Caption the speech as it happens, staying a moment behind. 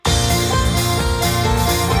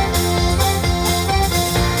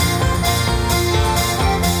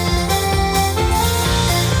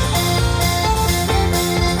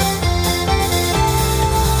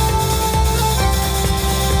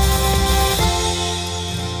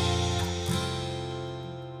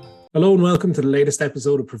Hello and welcome to the latest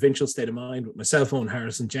episode of Provincial State of Mind with myself, Owen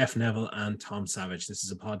Harrison, Jeff Neville and Tom Savage. This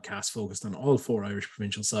is a podcast focused on all four Irish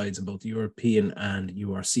provincial sides in both European and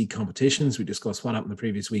URC competitions. We discuss what happened the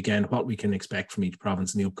previous weekend, what we can expect from each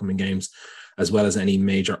province in the upcoming games, as well as any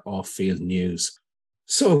major off-field news.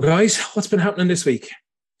 So guys, what's been happening this week?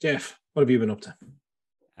 Jeff, what have you been up to?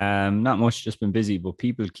 Not much, just been busy, but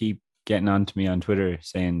people keep getting on to me on Twitter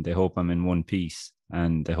saying they hope I'm in one piece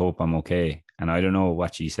and they hope I'm okay. And I don't know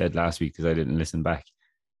what she said last week because I didn't listen back.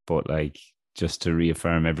 But like, just to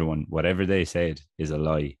reaffirm everyone, whatever they said is a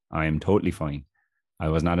lie. I am totally fine. I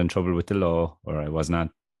was not in trouble with the law, or I was not,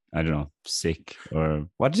 I don't know, sick, or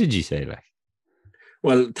what did you say? Like,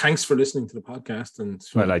 well, thanks for listening to the podcast. And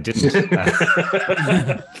well, I didn't.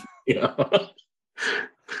 Yeah.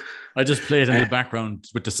 I just played in the background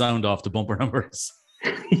with the sound off the bumper numbers.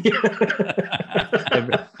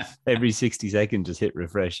 every 60 seconds, just hit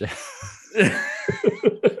refresh.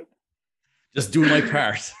 Just do my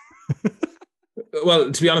part.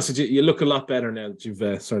 Well, to be honest with you, you look a lot better now that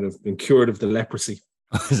you've sort of been cured of the leprosy.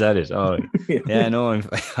 Is that it? Oh, yeah. No,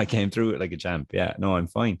 I came through it like a champ. Yeah, no, I'm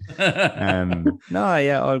fine. No,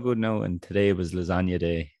 yeah, all good now. And today was lasagna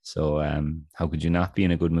day, so how could you not be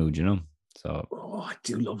in a good mood? You know. So, I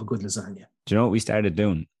do love a good lasagna. Do you know what we started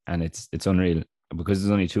doing? And it's unreal because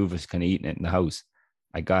there's only two of us kind of eating it in the house.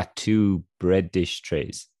 I got 2 bread dish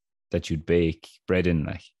trays that you'd bake bread in,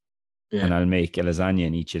 like, and I'll make a lasagna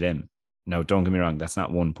in each of them. Now, don't get me wrong, that's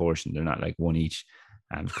not one portion. They're not like one each,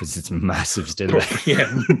 because it's massive still.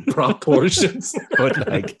 Yeah, prop portions. But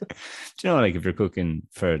like, do you know, like if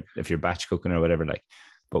you're batch cooking or whatever, like,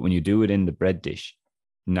 but when you do it in the bread dish,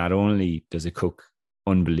 not only does it cook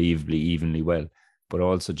unbelievably evenly well, but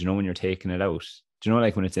also, do you know when you're taking it out? Do you know,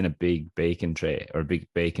 like when it's in a big bacon tray or a big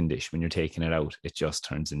bacon dish, when you're taking it out, it just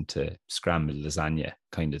turns into scrambled lasagna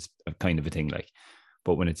kind of a thing. Like,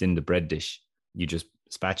 but when it's in the bread dish, you just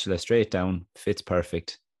spatula straight down, fits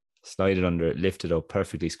perfect, slide it under it, lift it up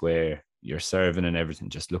perfectly square. You're serving and everything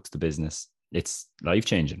just looks the business. It's life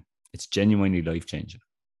changing. It's genuinely life changing.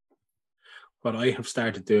 What I have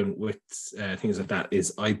started doing with things like that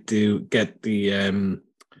is I do get the the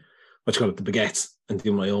baguettes, and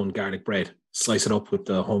do my own garlic bread. Slice it up with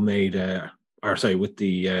the homemade, with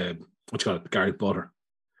the garlic butter.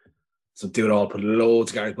 So do it all, put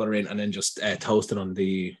loads of garlic butter in, and then just toast it on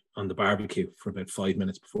the barbecue for about 5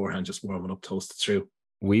 minutes beforehand, just warm it up, toast it through.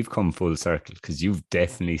 We've come full circle because you've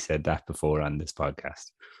definitely said that before on this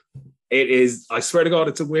podcast. It is, I swear to God,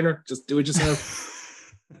 it's a winner. Just do it yourself.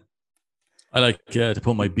 I like to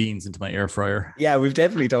put my beans into my air fryer. Yeah, we've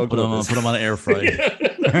definitely talked about this. Put them on an air fryer.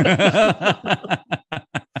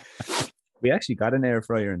 We actually got an air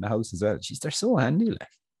fryer in the house as well. Jeez, they're so handy. Like.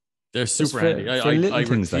 They're super handy. I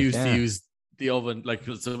refuse to use the oven. Like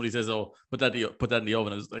somebody says, "Oh, put that in the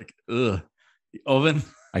oven." I was like, "Ugh, the oven."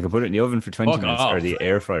 I can put it in the oven for 20 minutes or the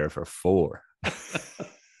air fryer for 4.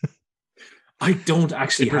 I don't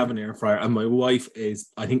actually have an air fryer, and my wife is,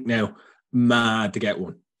 I think now, mad to get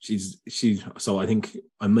one. So I think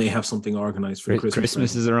I may have something organized for Christmas.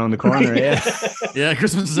 Christmas is around the corner, yeah. Yeah,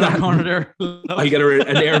 Christmas is around the corner there. I get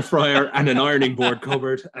an air fryer and an ironing board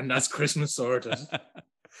cupboard, and that's Christmas sorted.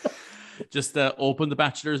 Just open the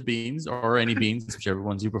bachelor's beans or any beans, whichever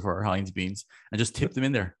ones you prefer, Heinz beans, and just tip them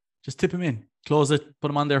in there. Just tip them in, close it, put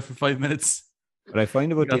them on there for 5 minutes. What I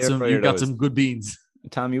find about the air fryer, you've got some good beans.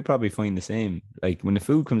 Tom, you probably find the same. Like when the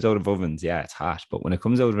food comes out of ovens, yeah, it's hot, but when it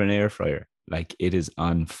comes out of an air fryer, like it is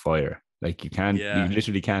on fire. Like you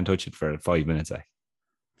literally can't touch it for 5 minutes. Like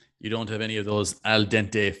you don't have any of those al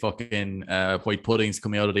dente fucking white puddings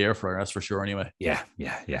coming out of the air fryer. That's for sure. Anyway. Yeah.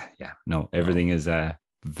 No, everything is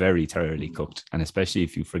very thoroughly cooked, and especially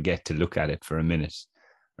if you forget to look at it for a minute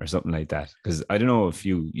or something like that. Because I don't know if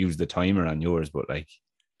you use the timer on yours, but like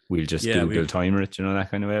we'll just we'll timer it. You know, that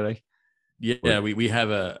kind of way. Like we have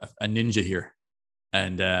a Ninja here,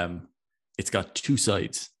 and it's got 2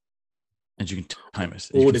 sides. And you can time it.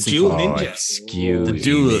 The dual Ninja. Excuse the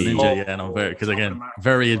dual Ninja. Yeah, no, because again,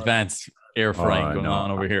 very advanced air frying going on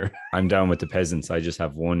over here. I'm down with the peasants. I just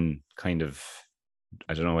have one kind of,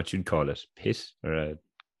 I don't know what you'd call it, pit or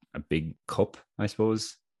a big cup, I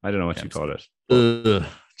suppose. I don't know what you'd call it.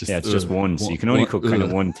 It's just one. So you can only cook kind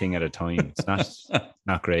of one thing at a time. It's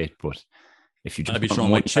not great, but if you just I'd be throwing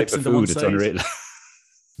my chips into one side. It's unreal.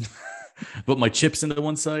 But my chips into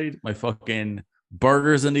one side, my fucking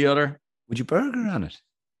burgers in the other. Would you burger on it?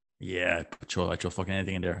 Yeah, I throw fucking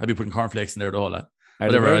anything in there. I'd be putting cornflakes in there, all that.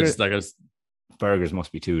 Whatever. Burgers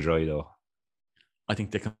must be too dry, though. I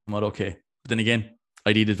think they come out okay. But then again,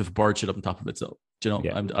 I'd eat it with bird shit up on top of it. So, you know,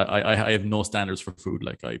 yeah. I have no standards for food.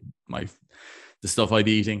 Like the stuff I'd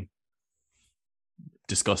be eating,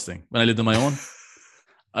 disgusting. When I lived on my own,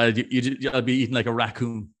 I'd be eating like a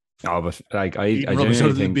raccoon. Oh, but like I Rubbish genuinely out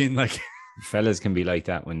of the think bin, like fellas can be like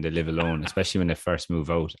that when they live alone, especially when they first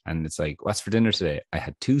move out. And it's like, what's for dinner today? I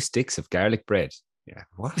had 2 sticks of garlic bread. Yeah,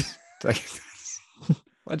 what? Like,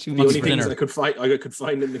 what do you The mean? only for things dinner? I could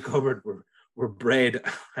find in the cupboard were bread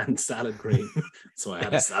and salad cream. So I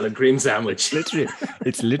had a salad cream sandwich.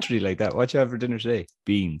 It's literally like that. What you have for dinner today?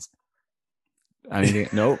 Beans. Anything?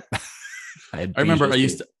 No. I remember I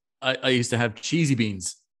used to have cheesy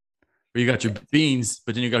beans, where you got your beans,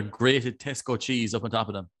 but then you got grated Tesco cheese up on top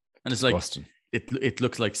of them, and it's disgusting. like it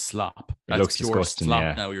looks like slop. It looks pure disgusting. slop.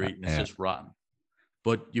 Yeah. Now you're eating, it's Yeah. just rotten.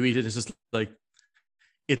 But you eat it, it's just like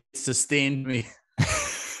it sustained me.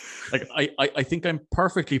 Like I think I'm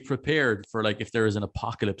perfectly prepared for like if there is an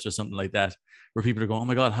apocalypse or something like that, where people are going, oh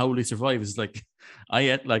my god, how will he survive? It's like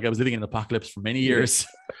I was living in an apocalypse for many years.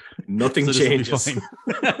 Nothing So this will be changes. fine.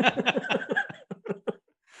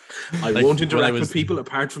 I Like, won't when interact I was- with people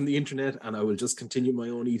apart from the internet, and I will just continue my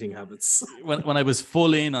own eating habits. when I was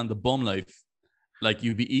full in on the bum life, like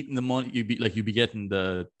you'd be eating the money, you'd be getting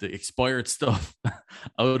the expired stuff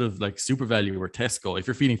out of like Super Value or Tesco. If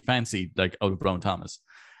you're feeling fancy, like out of Brown Thomas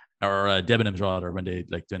or Debenhams rather, when they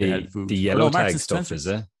had food. The Or yellow Marks tag and stuff, Spencer's.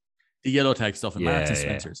 is it? The yellow tag stuff in Marks and Yeah.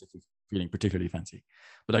 Spencer's, if you're feeling particularly fancy.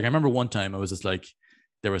 But like I remember one time I was just like,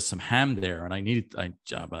 there was some ham there, and I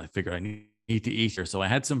figured I need to eat here, so I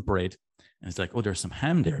had some bread, and it's like, oh, there's some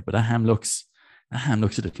ham there, but that ham looks a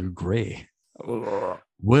little gray.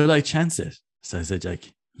 Will I chance it? So I said,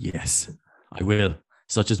 like, yes, I will.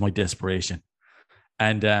 Such is my desperation.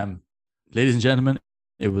 And ladies and gentlemen,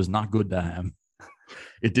 it was not good, that ham.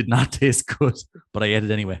 It did not taste good, but I ate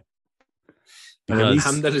it anyway. Because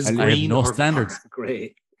Ham that is I have green no or standards.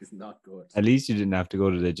 grey is not good. At least you didn't have to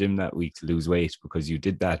go to the gym that week to lose weight, because you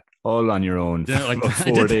did that all on your own You know, like,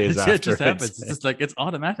 for 4 days after. It just happens. It's just like, it's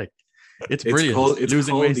automatic. It's It's brilliant. called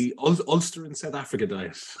Losing weight. the Ulster and South Africa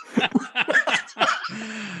diet.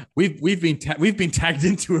 we've been tagged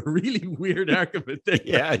into a really weird argument there.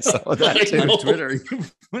 Yeah, I saw that I too. know. On Twitter.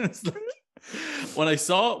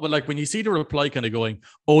 When you see the reply kind of going,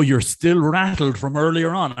 oh, you're still rattled from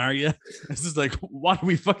earlier on, are you? It's just like, what are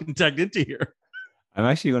we fucking tagged into here? I'm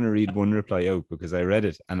actually going to read one reply out, because I read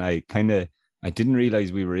it and I didn't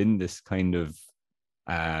realize we were in this kind of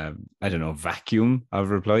vacuum of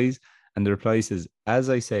replies. And the reply says, as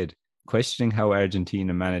I said, questioning how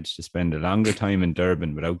Argentina managed to spend a longer time in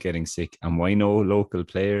Durban without getting sick, and why no local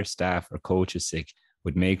player, staff or coach is sick,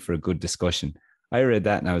 would make for a good discussion. I read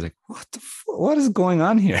that and I was like, what is going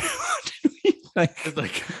on here? It's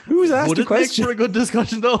like, who's asked would the it make question? for a good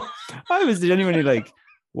discussion though? I was genuinely like,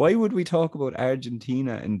 why would we talk about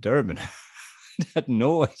Argentina in Durban? I had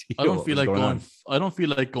no idea. I don't feel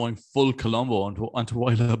like going full Colombo onto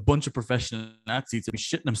while a bunch of professional athletes have been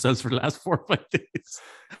shitting themselves for the last 4 or 5 days.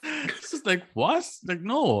 It's just like, what? Like,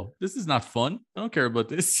 no, this is not fun. I don't care about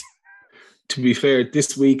this. To be fair,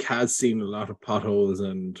 this week has seen a lot of potholes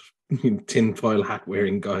and tinfoil hat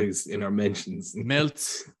wearing guys in our mentions.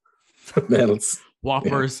 Melts,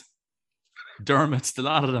 Whoppers, Dermots, a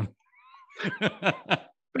lot of them.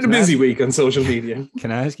 Been a busy week on social media. Can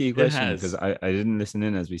I ask you a question? has. Because I didn't listen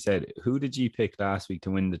in, as we said. Who did you pick last week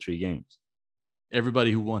to win the 3 games?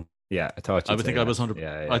 Everybody who won. Yeah, I thought I would think I was 100%.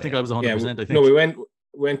 Yeah, I think I was 100%. I think. No, we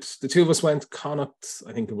went. The two of us went Connacht,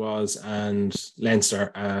 I think it was, and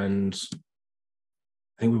Leinster, and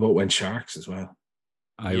I think we both went Sharks as well.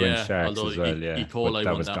 I went Sharks as well. But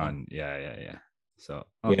that was that gone. Yeah. So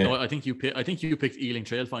No, I think you picked Ealing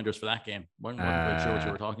Trailfinders for that game. Weren't quite sure what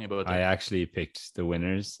you were talking about there. I actually picked the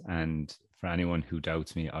winners, and for anyone who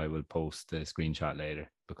doubts me, I will post the screenshot later,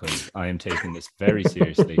 because I am taking this very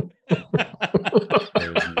seriously.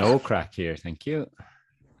 There's no crack here, thank you.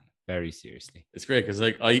 Very seriously. It's great because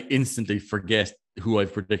like I instantly forget who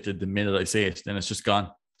I've predicted the minute I say it, then it's just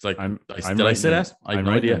gone. It's like, did I say that? I'm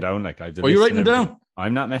writing them down. Like I've. Are you writing them down?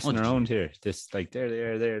 I'm not messing around here. This like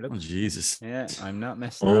there. Look. Oh Jesus! Yeah, I'm not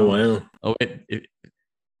messing around. Wow. Oh,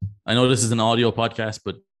 I know this is an audio podcast,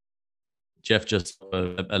 but Jeff just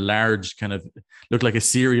a large kind of looked like a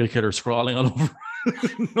serial killer scrawling all over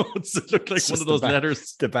notes. It looked like It's one of just those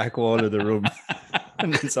letters. The back wall of the room.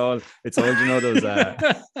 And it's all you know those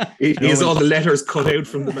he has all the letters cut out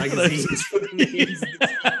from the magazines.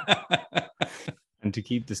 And to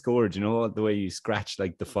keep the score, do you know the way you scratch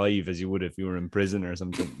like the 5 as you would if you were in prison or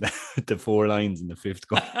something? The 4 lines in the 5th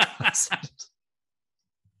goal.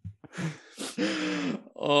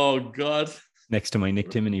 Oh God. Next to my Nick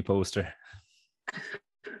Timoney poster.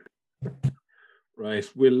 Right.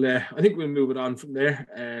 I think we'll move it on from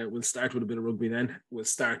there. We'll start with a bit of rugby then. We'll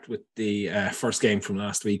start with the first game from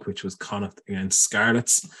last week, which was Connacht against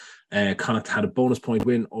Scarlets. Connacht had a bonus point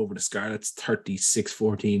win over the Scarlets,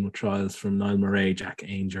 36-14, with trials from Niall Murray, Jack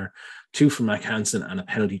Ainger, 2 from Mac Hansen, and a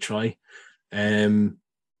penalty try.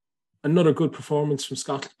 Another good performance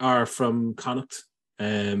from Connacht.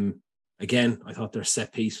 Again, I thought their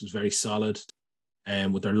set piece was very solid,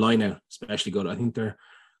 with their line out especially good. I think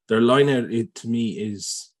their line out, to me,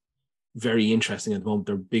 is very interesting at the moment.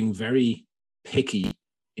 They're being very picky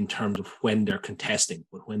in terms of when they're contesting,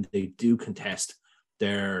 but when they do contest,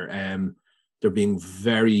 they're being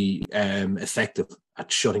very effective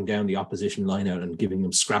at shutting down the opposition line out and giving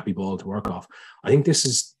them scrappy ball to work off. I think this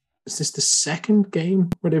is this the second game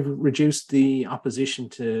where they've reduced the opposition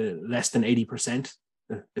to less than 80%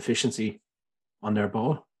 efficiency on their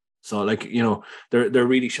ball. So, they're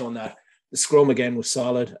really showing that. The scrum again was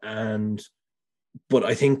solid, but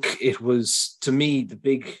I think it was, to me, the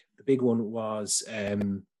big one was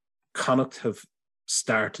Connacht have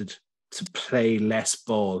started to play less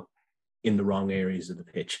ball in the wrong areas of the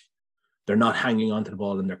pitch. They're not hanging onto the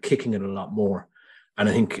ball and they're kicking it a lot more. And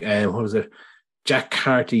I think Jack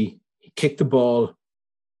Carty, he kicked the ball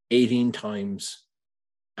 18 times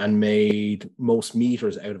and made most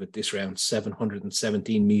meters out of it this round,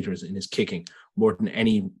 717 meters in his kicking, more than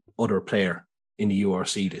any other player in the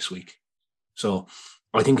URC this week. So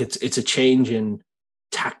I think it's a change in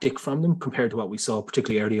tactic from them compared to what we saw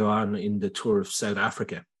particularly early on in the tour of South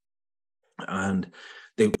Africa. And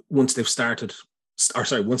once they've stopped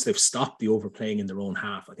the overplaying in their own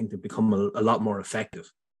half, I think they've become a lot more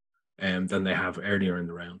effective than they have earlier in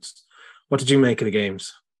the rounds. What did you make of the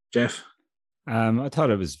games, Jeff? I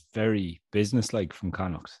thought it was very businesslike from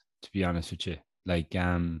Connacht, to be honest with you.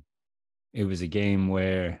 It was a game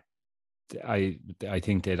where I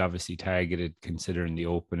think they'd obviously targeted, considering the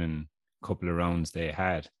opening couple of rounds they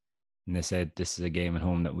had, and they said this is a game at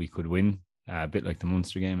home that we could win, a bit like the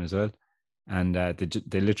Munster game as well. And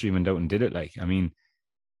they literally went out and did it.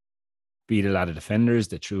 Beat a lot of defenders,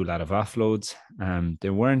 they threw a lot of offloads. They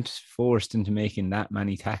weren't forced into making that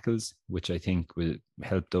many tackles, which I think will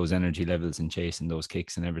help those energy levels and chasing those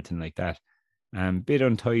kicks and everything like that. Bit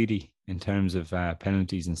untidy in terms of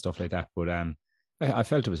penalties and stuff like that, but I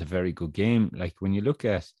felt it was a very good game. When you look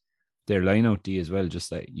at their line-out D as well,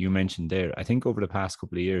 just like you mentioned there, I think over the past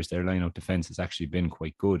couple of years their line-out defense has actually been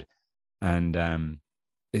quite good and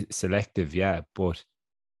selective, but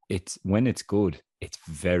when it's good, it's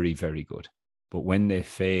very, very good. But when they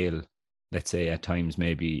fail, let's say at times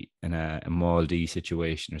maybe in a Maul D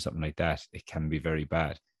situation or something like that, it can be very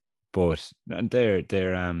bad. But their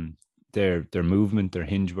movement, their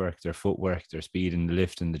hinge work, their footwork, their speed and the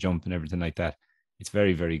lift and the jump and everything like that, it's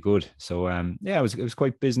very, very good. So it was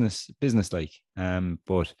quite businesslike.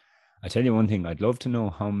 But I tell you one thing, I'd love to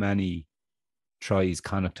know how many tries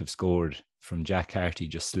Connacht have scored from Jack Harty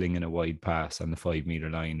just slinging a wide pass on the 5 meter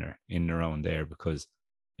line or in and around there, because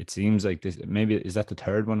it seems like this, maybe is that the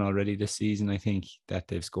third one already this season, I think, that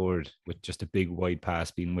they've scored with just a big wide pass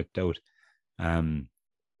being whipped out.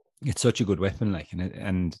 It's such a good weapon,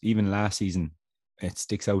 and even last season, it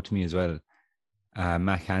sticks out to me as well.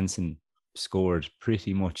 Mac Hansen scored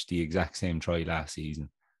pretty much the exact same try last season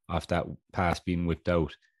off that pass being whipped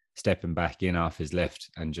out, stepping back in off his left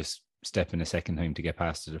and just stepping a second time to get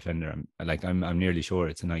past the defender. I'm nearly sure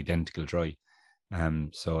it's an identical try.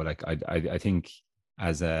 I think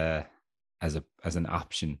as an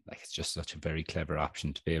option, it's just such a very clever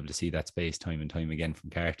option to be able to see that space time and time again from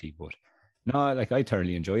Carty. But no, I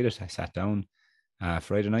thoroughly enjoyed it. I sat down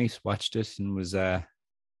Friday night, watched it, and was there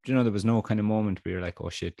was no kind of moment where you're like, oh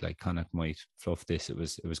shit, Connacht might fluff this. It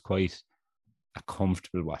was quite a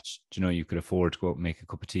comfortable watch. You could afford to go out and make a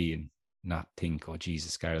cup of tea and not think, oh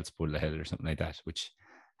Jesus, Scarlets pulled ahead or something like that, which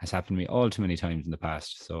has happened to me all too many times in the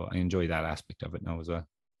past. So I enjoy that aspect of it now as well.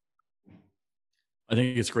 I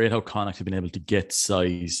think it's great how Connacht have been able to get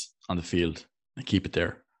size on the field and keep it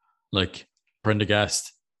there.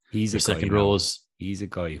 Prendergast, he's a second rows. He's a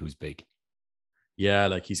guy who's big.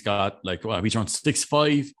 Yeah, he's got he's around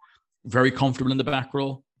 6'5", very comfortable in the back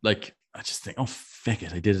row. I just think, oh fuck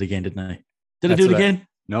it, I did it again, didn't I? Did I do it again?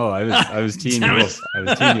 No, I was teeing you up. I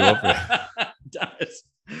was teeing you up for it. Damn it.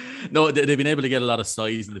 No, they've been able to get a lot of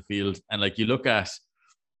size in the field, and you look at,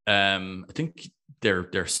 I think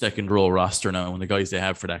their second row roster now, and the guys they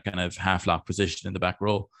have for that kind of half lock position in the back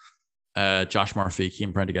row, Josh Murphy,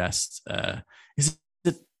 Keane Prendergast, is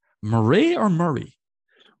it Murray or Murray?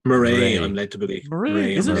 Murray, I'm led to believe.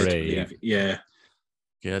 Murray, is it? Murray, yeah.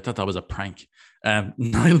 Yeah, I thought that was a prank.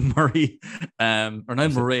 Niall Murray, or Niall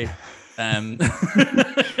Murray,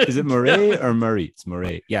 Is it Murray or Murray? It's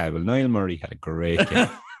Murray. Yeah, well, Niall Murray had a great game.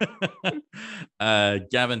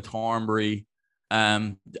 Gavin Thornbury.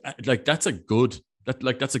 Like that's a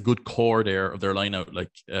good core there of their lineup.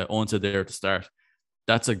 Like Owen said there at the start,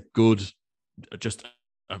 that's a good, just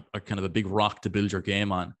a kind of a big rock to build your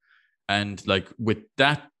game on. And like with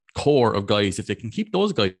that core of guys, if they can keep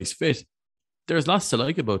those guys fit, there's lots to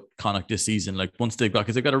like about Connacht this season. Like once they've got,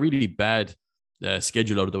 because they've got a really bad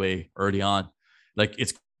schedule out of the way early on, like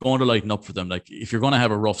it's going to lighten up for them. Like if you're going to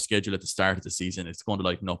have a rough schedule at the start of the season, it's going to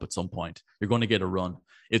lighten up at some point. You're going to get a run.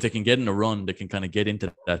 If they can get in a run, they can kind of get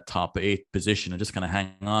into that top 8 position and just kind of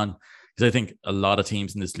hang on. Because I think a lot of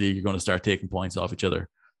teams in this league are going to start taking points off each other.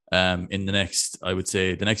 In the next, I would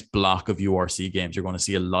say, the next block of URC games, you're going to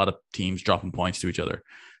see a lot of teams dropping points to each other.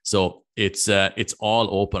 So it's all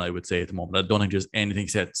open, I would say, at the moment. I don't think there's anything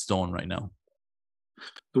set in stone right now.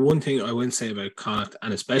 The one thing I will say about Connacht,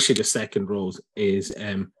 and especially the second rows, is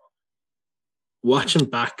watching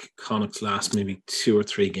back Connacht's last maybe 2 or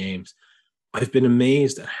 3 games, I've been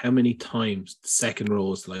amazed at how many times the second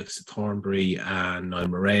rows, like Thornbury and Niall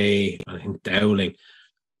Murray, and I think Dowling,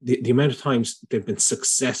 the amount of times they've been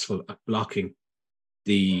successful at blocking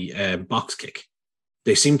the box kick.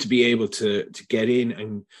 They seem to be able to get in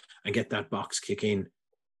and get that box kick in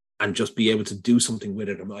and just be able to do something with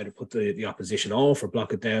it, or either put the opposition off or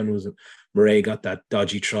block it down. Murray got that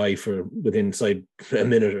dodgy try for within inside a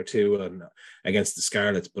minute or two and against the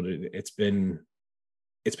Scarlets, but it's been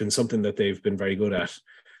something that they've been very good at.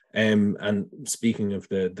 And speaking of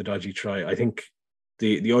the dodgy try, I think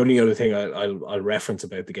the only other thing I'll reference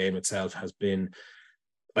about the game itself has been,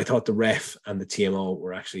 I thought the ref and the TMO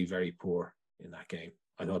were actually very poor in that game.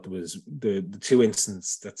 I thought there was the 2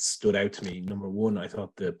 instances that stood out to me. Number 1, I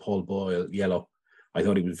thought the Paul Boyle yellow. I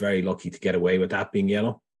thought he was very lucky to get away with that being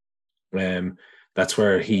yellow. That's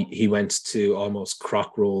where he went to almost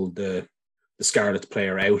croc roll the Scarlets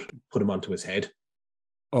player out, put him onto his head.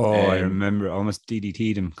 Oh, I remember, almost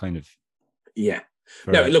DDT'd him, kind of. Yeah.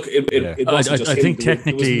 Now, look, it wasn't just I him. think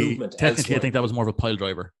technically, I think that was more of a pile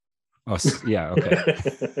driver. Oh, yeah, okay.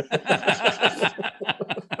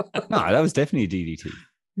 No, that was definitely a DDT.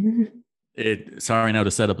 Sorry, now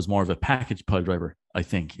the setup is more of a package pile driver, I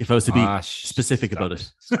think, if I was to be specific about it.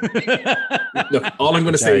 Look, all I'm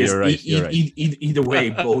going to say is right, either way,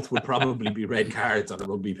 both would probably be red cards on a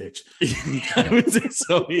rugby pitch. I would say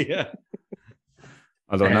so, yeah.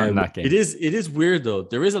 Although not in that game. It is weird though.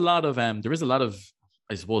 There is a lot of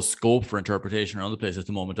I suppose, scope for interpretation around the place at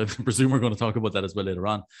the moment. I presume we're going to talk about that as well later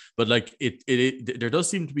on. But like there does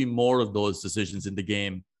seem to be more of those decisions in the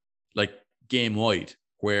game, like game wide,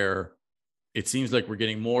 where it seems like we're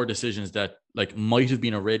getting more decisions that like might have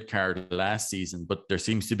been a red card last season, but there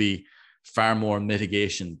seems to be far more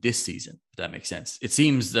mitigation this season, if that makes sense. It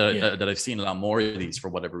seems that I've seen a lot more of these for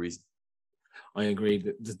whatever reason. I agree.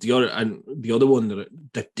 The other one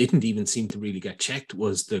that didn't even seem to really get checked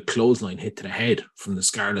was the clothesline hit to the head from the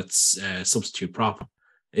Scarlets substitute prop.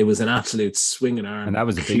 It was an absolute swinging arm, and that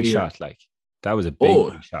was a big shot. Like that was a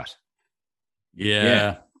big shot.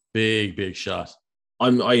 Yeah, big shot.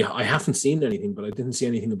 I haven't seen anything, but I didn't see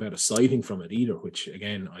anything about a sighting from it either, which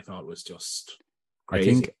again I thought was just crazy.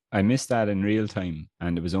 I think I missed that in real time,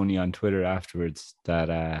 and it was only on Twitter afterwards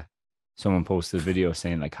that someone posted a video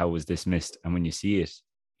saying like, how was this missed? And when you see it,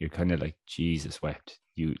 you're kind of like, Jesus wept.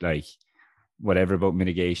 You like whatever about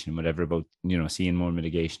mitigation, whatever about, seeing more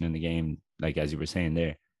mitigation in the game. Like, as you were saying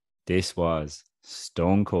there, this was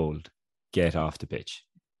stone cold. Get off the pitch.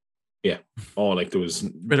 Yeah. Oh, like there was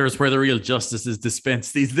where the real justice is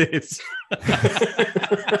dispensed these days.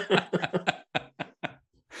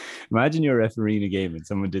 Imagine you're refereeing a game and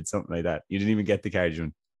someone did something like that. You didn't even get the card. You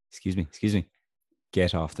went, excuse me.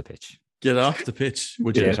 Get off the pitch. Get off the pitch.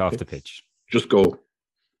 Would you get off the pitch? Just go.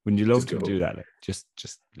 Wouldn't you love to do that? Like, just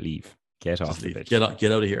leave. Get off the pitch. Get out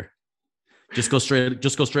of here. Just go straight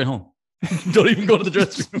home. Don't even go to the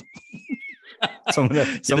dressing room.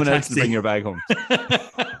 Someone else can bring your bag home.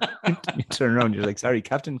 You turn around, you're like, sorry,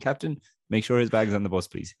 Captain, make sure his bag's on the bus,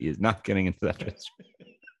 please. He is not getting into that dressing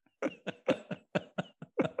room.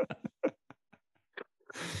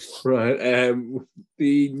 Right.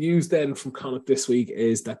 The news then from Connacht this week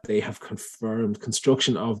is that they have confirmed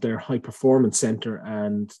construction of their high performance centre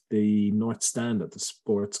and the North Stand at the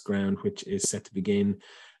sports ground, which is set to begin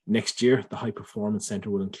next year. The high performance centre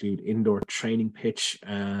will include indoor training pitch,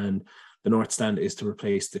 and the North Stand is to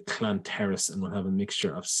replace the Clan Terrace and will have a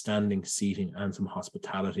mixture of standing, seating and some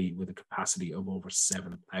hospitality with a capacity of over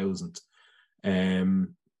 7,000.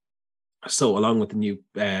 So along with the new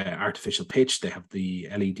artificial pitch, they have the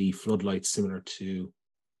LED floodlights similar to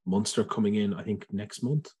Munster coming in, I think, next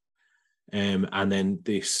month. And then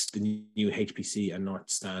the new HPC and North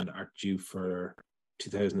Stand are due for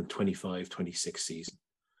 2025-26 season.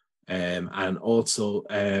 And also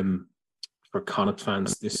for Connacht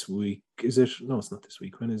fans this week, is it? No, it's not this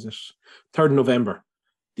week. When is it? 3rd of November.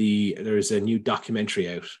 There's a new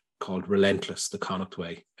documentary out called Relentless, The Connacht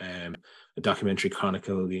Way. A documentary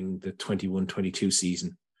chronicling the 21-22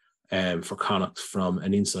 season for Connacht from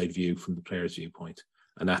an inside view from the players' viewpoint.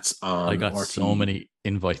 And that's on I got RT. so many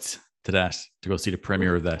invites to that, to go see the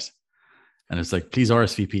premiere of that. And it's like, please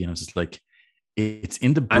RSVP. And I was just like, it's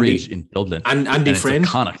in the bridge in Dublin. And Andy Friend.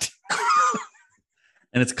 It's Connacht.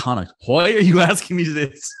 And it's Connacht. Why are you asking me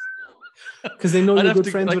this? Because they know you're good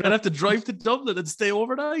friends. I'd have to drive to Dublin and stay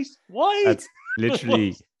overnight. Why? That's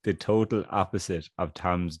literally the total opposite of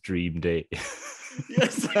Tom's dream day.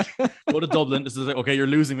 Yes. Go to Dublin. This is like, okay, you're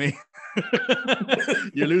losing me.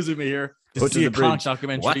 You're losing me here. To see a Connacht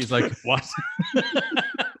documentary. He's like, what?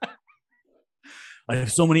 I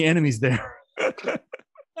have so many enemies there.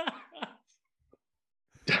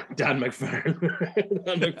 Dan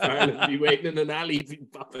McFarlane will be waiting in an alley if you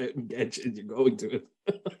pop out and get you and you're going to it.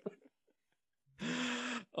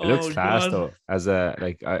 It looks class though. As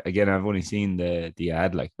again, I've only seen the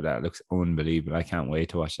ad, but that looks unbelievable. I can't wait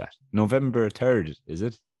to watch that. November 3rd, is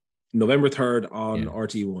it? November 3rd on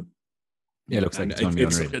RT1. Yeah, it looks like it's going to be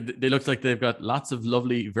unreal. They look like they've got lots of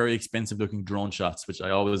lovely, very expensive looking drone shots, which I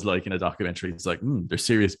always like in a documentary. It's like, there's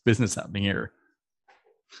serious business happening here.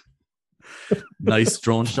 Nice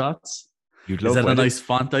drone shots. Is that a nice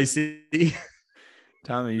font I see?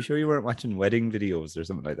 Tom, are you sure you weren't watching wedding videos or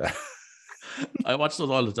something like that? I watch those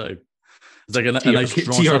all the time. It's like a nice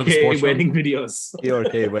drone shot of a sports wedding videos.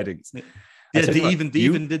 TRK weddings. Yeah, they even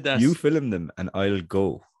did that. You film them and I'll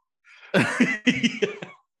go.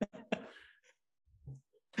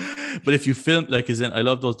 But if you film, I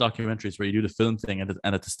love those documentaries where you do the film thing and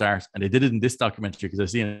at the start, and they did it in this documentary because I've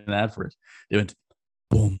seen an ad for it. They went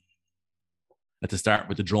boom at the start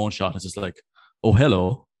with the drone shot. And it's just like, oh,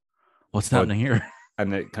 hello, what's happening here?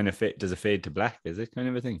 And it kind of does it fade to black? Is it kind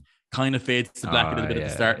of a thing? Kind of fades to black a little bit at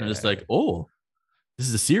the start, and just like, oh, this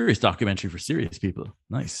is a serious documentary for serious people.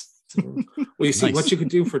 Nice. Well, you see, what you could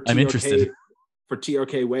do for TRK, I'm interested. For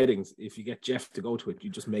TRK weddings, if you get Jeff to go to it, you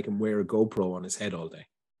just make him wear a GoPro on his head all day.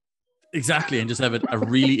 Exactly, and just have a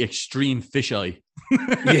really extreme fisheye.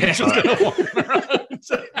 Yeah. Just kind of walking around.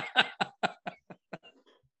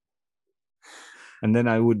 And then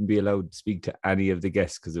I wouldn't be allowed to speak to any of the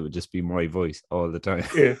guests because it would just be my voice all the time.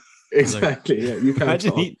 Yeah, exactly. Yeah, you can't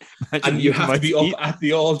talk. And you have to be up at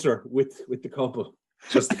the altar with the couple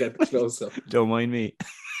just to get the close up. Don't mind me.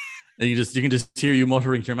 And you can just hear you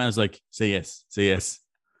muttering to your man. It's like, say yes, say yes,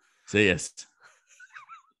 say yes.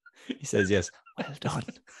 He says yes. Well done.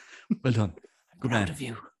 Well done. Good man. Proud of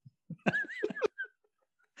you.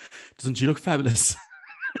 Doesn't she look fabulous?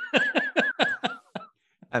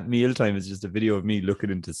 At mealtime, it's just a video of me looking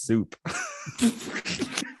into soup.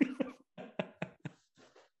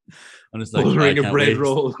 I'm just like, a bread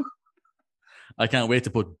roll. I can't wait to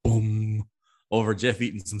put boom over Jeff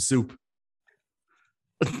eating some soup.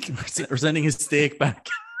 We're sending his steak back.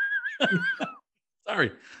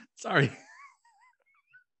 Sorry.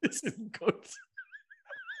 This isn't good.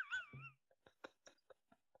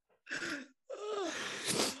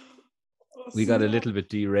 We got a little bit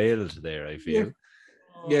derailed there, I feel. Yeah.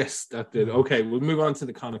 Yes, that did. Okay, we'll move on to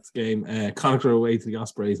the Connacht game. Connacht are away to the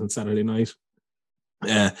Ospreys on Saturday night.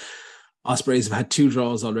 Ospreys have had 2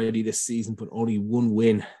 draws already this season, but only 1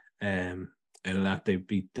 win. And that they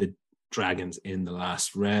beat the Dragons in the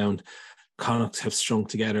last round. Connacht have strung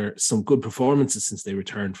together some good performances since they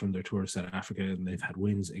returned from their tour of South Africa, and they've had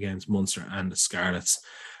wins against Munster and the Scarlets,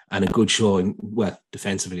 and a good showing, well,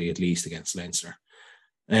 defensively at least, against Leinster.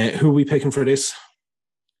 Who are we picking for this?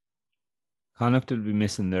 Connacht will be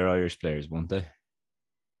missing their Irish players, won't they?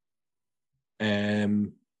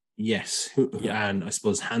 Yes. And I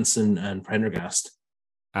suppose Hansen and Prendergast.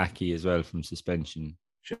 Aki as well from suspension.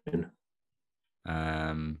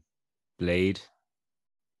 Blade.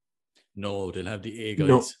 No, they'll have the A guys.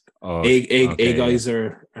 No. Oh, A guys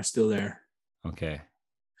are still there. Okay.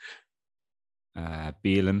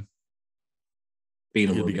 Beelum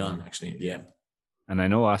will be gone, actually. Yeah. And I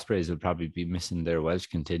know Ospreys will probably be missing their Welsh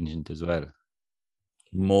contingent as well.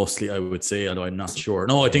 Mostly, I would say, although I'm not sure.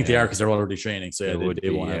 No, I think they are because they're already training. So they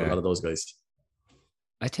won't have a lot of those guys.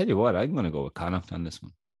 I tell you what, I'm going to go with Connacht on this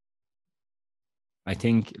one. I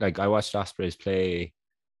think, I watched Ospreys play.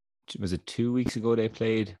 Was it 2 weeks ago they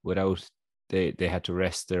played without? They had to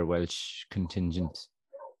rest their Welsh contingent.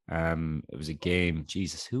 It was a game.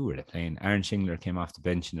 Jesus, who were they playing? Aaron Shingler came off the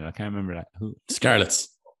bench, and I can't remember that. Who?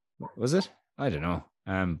 Scarlets. Was it? I don't know.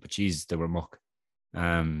 But geez, they were muck.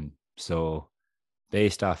 So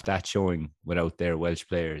based off that showing without their Welsh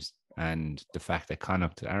players and the fact that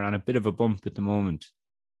Connacht are on a bit of a bump at the moment,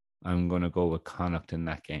 I'm going to go with Connacht in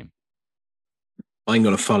that game. I'm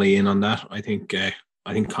going to follow in on that. I think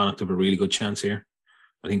Connacht have a really good chance here.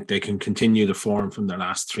 I think they can continue the form from their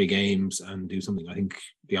last 3 games and do something. I think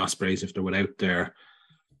the Ospreys, if they're without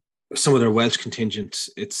some of their Welsh contingent,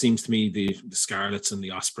 it seems to me the Scarlets and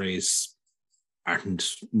the Ospreys aren't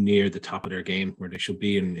near the top of their game where they should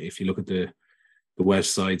be. And if you look at the Welsh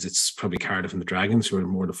sides, it's probably Cardiff and the Dragons who are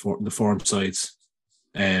more the form sides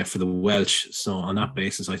for the Welsh. So on that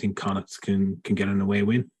basis, I think Connacht can get an away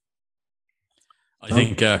win. I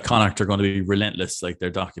think Connacht are going to be relentless, like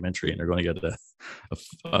their documentary, and they're going to get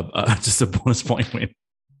just a bonus point win.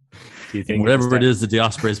 Do you think whatever it is that the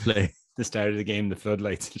Ospreys play? The start of the game, the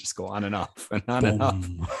floodlights just go on and off and on and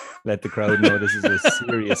off. Let the crowd know this is a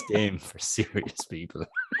serious game for serious people.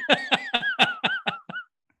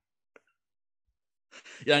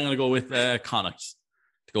 Yeah, I'm going to go with Connacht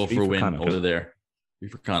to go for a win over there. 3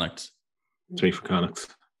 for Connacht. 3 for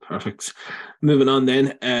Connacht. Perfect. Moving on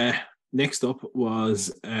then. Next up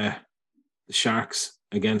was the Sharks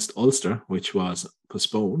against Ulster, which was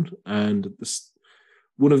postponed. And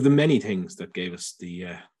one of the many things that gave us the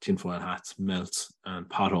tinfoil hats, melts, and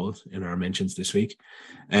potholes in our mentions this week.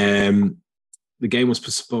 The game was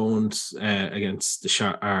postponed against the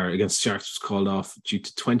Sharks was called off due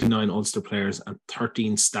to 29 Ulster players and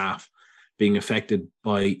 13 staff being affected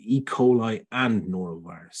by E. coli and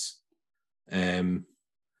norovirus.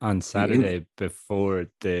 On Saturday before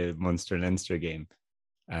the Munster-Leinster game,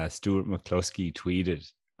 Stuart McCluskey tweeted,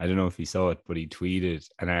 I don't know if he saw it, but he tweeted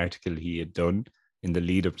an article he had done in the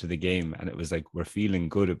lead up to the game, and it was like, we're feeling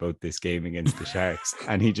good about this game against the Sharks,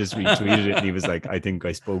 and he just retweeted it and he was like, I think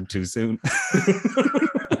I spoke too soon.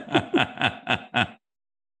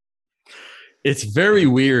 It's very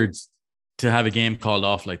weird to have a game called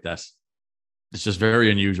off like that. It's just very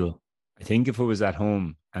unusual. I think if it was at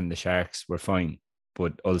home and the Sharks were fine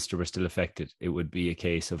but Ulster were still affected, it would be a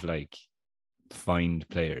case of like find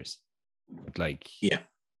players. But like, yeah,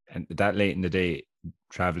 and that late in the day,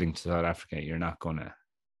 traveling to South Africa, you're not gonna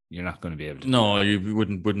be able to. No, you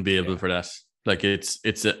wouldn't be able for that. Like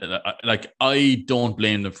like I don't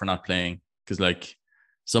blame them for not playing, because like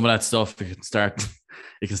some of that stuff it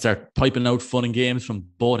can start piping out fun and games from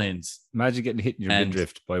both ends. Imagine getting hit in your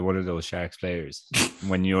midriff by one of those Sharks players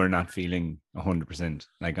when you're not feeling 100%.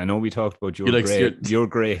 Like, I know we talked about your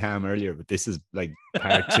grey ham earlier, but this is like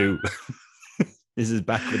part 2. This is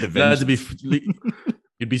back with the vengeance.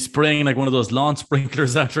 You'd be spraying like one of those lawn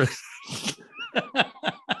sprinklers after it.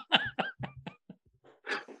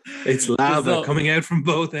 It's lava coming out from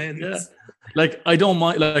both ends. Yeah. Like, I don't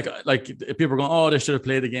mind. Like people are going, oh, they should have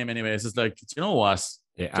played the game anyway. It's just like, you know what?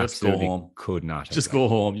 Just go home. Could not. Just go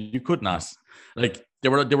home. You could not. Like, they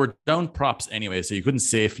were down props anyway, so you couldn't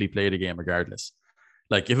safely play the game regardless.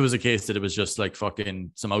 Like, if it was a case that it was just like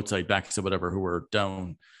fucking some outside backs or whatever who were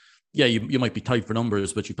down, yeah, you might be tight for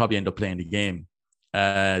numbers, but you probably end up playing the game.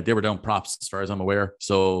 They were down props as far as I'm aware,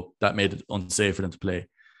 so that made it unsafe for them to play.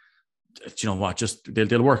 You know what? Just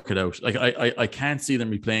they'll work it out. Like, I can't see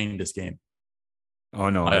them replaying this game. Oh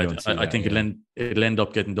no, I think it'll end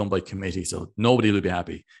up getting done by committee, so nobody will be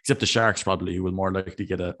happy except the Sharks probably, who will more likely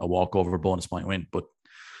get a walkover bonus point win. But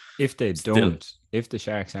if they don't, if the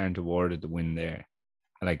Sharks aren't awarded the win there,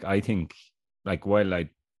 like, I think, like, while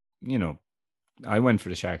I went for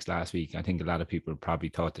the Sharks last week, I think a lot of people probably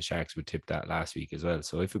thought the Sharks would tip that last week as well.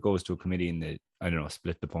 So if it goes to a committee and they, I don't know,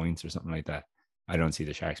 split the points or something like that, I don't see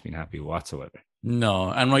the Sharks being happy whatsoever. No,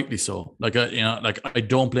 and rightly so. Like, I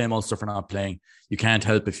don't blame Ulster for not playing. You can't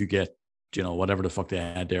help if you get, whatever the fuck they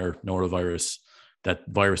had there, norovirus, that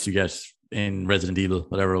virus you get in Resident Evil,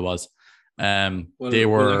 whatever it was.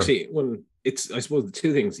 It's, I suppose, the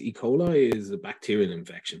two things. E. coli is a bacterial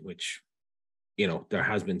infection, which, there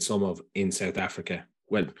has been some of in South Africa.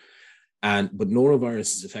 But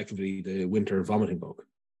norovirus is effectively the winter vomiting bug.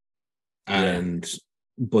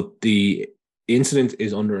 But the incident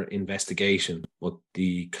is under investigation, but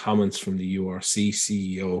the comments from the URC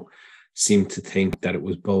CEO seem to think that it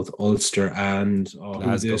was both Ulster and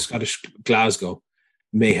Glasgow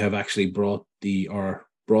may have actually brought the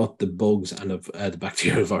bugs and the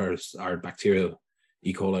bacterial virus or bacterial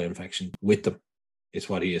E. coli infection with them, is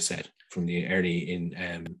what he has said from the early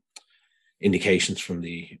indications from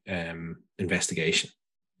the investigation.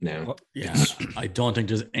 Now, I don't think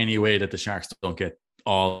there's any way that the Sharks don't get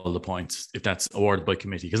all the points if that's awarded by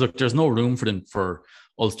committee, because look, there's no room for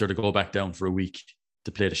Ulster to go back down for a week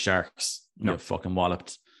to play the Sharks. No, fucking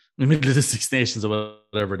walloped. in the middle of the Six Nations or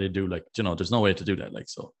whatever they do. Like, you know, there's no way to do that. Like,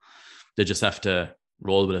 so they just have to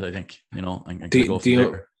roll with it, I think, you know, and go from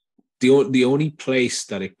there. The only place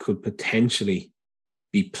that it could potentially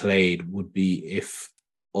be played would be if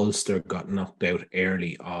Ulster got knocked out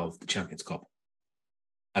early of the Champions Cup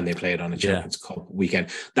and they played on a Champions Cup weekend.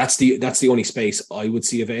 That's the only space I would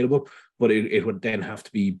see available, but it would then have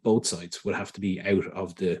to be both sides would have to be out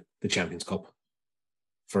of the Champions Cup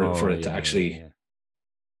for it to actually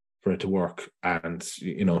for it to work. And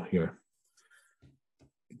you know,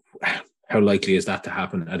 how likely is that to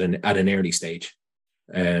happen at an early stage?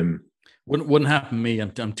 Wouldn't happen to me.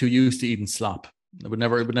 I'm too used to eating slop. It would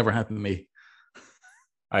never happen to me.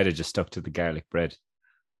 I'd have just stuck to the garlic bread.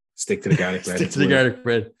 Stick to the garlic bread. Stick to the garlic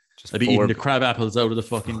bread. I'd be eating the crab apples out of the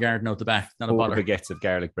fucking garden out the back. Not a bother. 4 baguettes of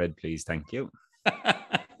garlic bread, please. Thank you.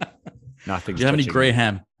 Nothing. Do you have any grey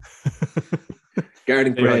ham?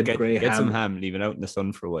 Garlic bread, grey ham. Get some ham, leave it out in the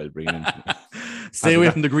sun for a while. Bring it in. Stay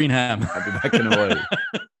away from the green ham. I'll be back in a while.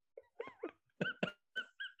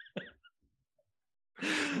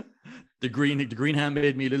 The green ham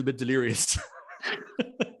made me a little bit delirious.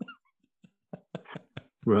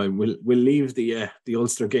 Right, we'll leave the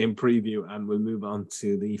Ulster game preview and we'll move on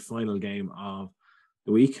to the final game of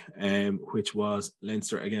the week, which was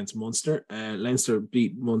Leinster against Munster. Leinster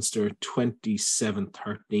beat Munster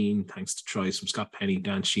 27-13 thanks to tries from Scott Penny,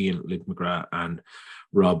 Dan Sheehan, Luke McGrath and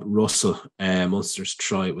Rob Russell. Munster's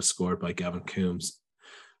try was scored by Gavin Coombs.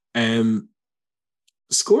 Scoreline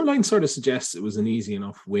sort of suggests it was an easy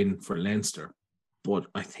enough win for Leinster, but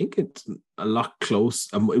I think it's a lot close.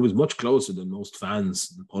 It was much closer than most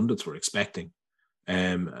fans and pundits were expecting,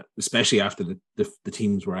 especially after the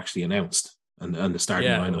teams were actually announced and the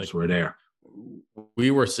starting lineups were there.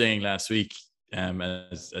 We were saying last week,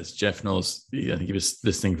 as Jeff knows, I think he was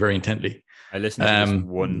listening very intently. I listened to this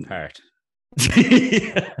one part.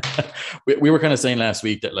 We were kind of saying last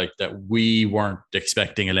week that we weren't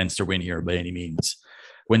expecting a Leinster win here by any means.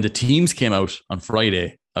 When the teams came out on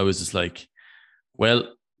Friday, I was just like,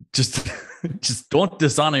 well, just don't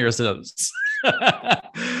dishonor yourselves.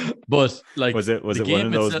 But like, was it one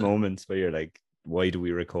of those moments where you're like, why do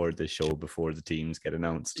we record this show before the teams get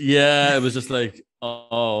announced? Yeah, it was just like,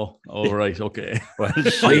 oh right, okay. Well,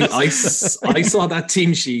 I saw that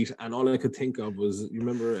team sheet and all I could think of was, you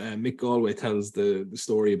remember Mick Galway tells the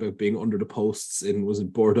story about being under the posts in, was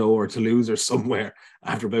it Bordeaux or Toulouse or somewhere,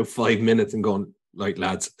 after about 5 minutes and going, like,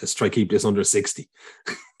 lads, let's try keep this under 60.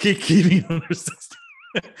 Keeping it under 60.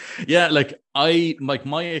 Yeah, like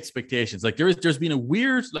my expectations, like there's been a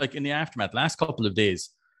weird, like in the aftermath last couple of days,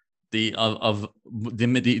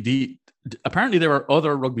 apparently there are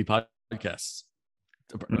other rugby podcasts.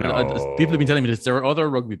 No. People have been telling me this. There are other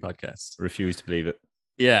rugby podcasts. Refuse to believe it.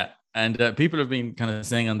 Yeah, and people have been kind of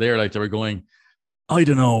saying on there, like, they were going, I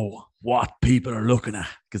don't know what people are looking at,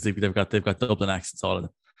 because they've got Dublin accents, all of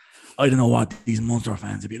them. I don't know what these Munster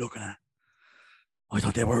fans would be looking at. I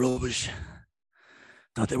thought they were rubbish.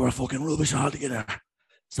 Thought they were fucking rubbish altogether.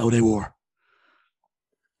 So they were.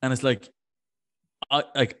 And it's like,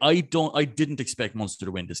 I didn't expect Munster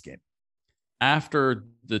to win this game. After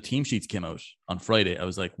the team sheets came out on Friday, I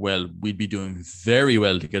was like, well, we'd be doing very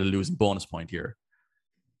well to get a losing bonus point here.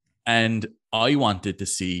 And I wanted to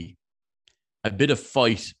see a bit of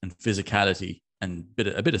fight and physicality and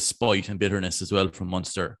a bit of spite and bitterness as well from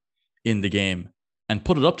Munster in the game, and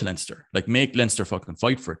put it up to Leinster. Like, make Leinster fucking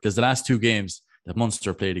fight for it. Because the last 2 games that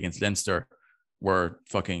Munster played against Leinster were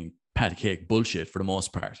fucking pat cake bullshit for the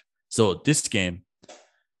most part. So this game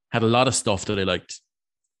had a lot of stuff that I liked.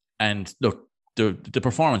 And look, the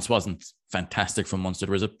performance wasn't fantastic from Munster.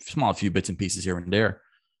 There was a small few bits and pieces here and there,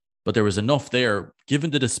 but there was enough there, given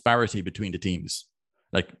the disparity between the teams.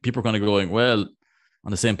 Like, people are kind of going, well, on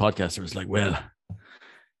the same podcast, it was like, well,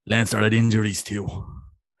 Leinster had injuries too.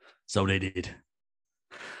 So they did.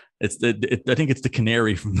 I think it's the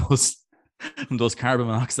canary from those carbon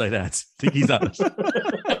monoxide ads. I think he's on it.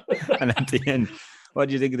 And at the end, what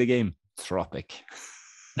do you think of the game? Tropic.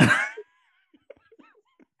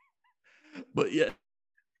 But yeah,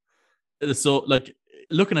 so like,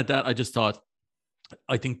 looking at that, I just thought,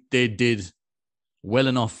 I think they did well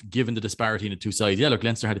enough given the disparity in the two sides. Yeah, look,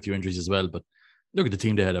 Leinster had a few injuries as well, but look at the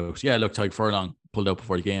team they had out. Yeah, look, Tyke Furlong pulled out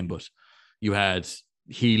before the game, but you had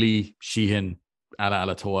Healy, Sheehan,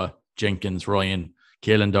 Alatoa, Jenkins, Ryan,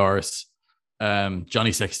 Caelan Doris,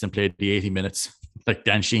 Johnny Sexton played the 80 minutes, like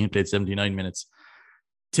Dan Sheehan played 79 minutes.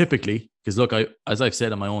 Typically, because look, as I've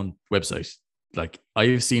said on my own website, like,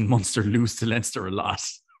 I've seen Munster lose to Leinster a lot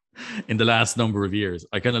in the last number of years.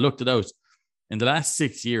 I kind of looked it out. In the last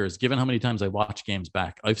 6 years, given how many times I watch games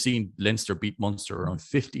back, I've seen Leinster beat Munster around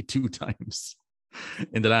 52 times.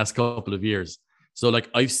 in the last couple of years. So like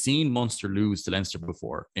I've seen Munster lose to Leinster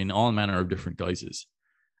before in all manner of different guises.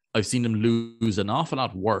 I've seen them lose an awful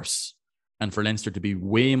lot worse, and for Leinster to be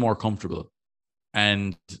way more comfortable.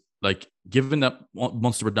 And like, given that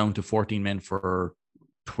Munster were down to 14 men for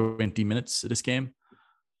 20 minutes of this game,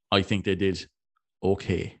 I think they did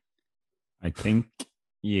okay. I think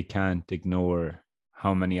you can't ignore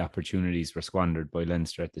how many opportunities were squandered by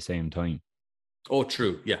Leinster at the same time. Oh,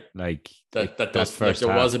 true. Yeah. Like that first like,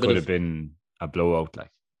 there half was a bit could of have been a blowout.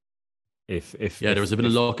 Like there was a bit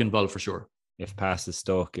of luck involved for sure. If passes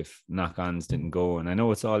stuck, if knock-ons didn't go, and I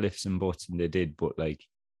know it's all ifs and buts, and they did, but like,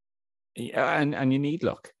 yeah, and you need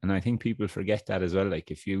luck, and I think people forget that as well.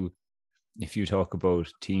 Like if you talk about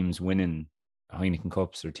teams winning Heineken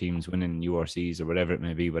Cups or teams winning URCs or whatever it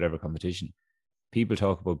may be, whatever competition, people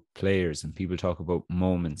talk about players and people talk about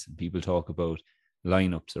moments and people talk about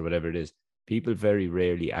lineups or whatever it is. People very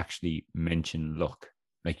rarely actually mention luck.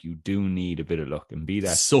 Like you do need a bit of luck, and be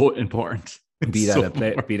that so important. Be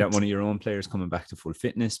that one of your own players coming back to full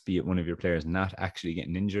fitness, be it one of your players not actually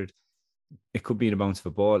getting injured. It could be the bounce of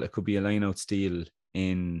a ball. It could be a line-out steal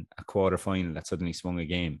in a quarter final that suddenly swung a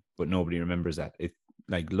game, but nobody remembers that. It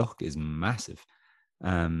like luck is massive,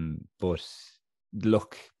 but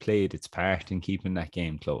luck played its part in keeping that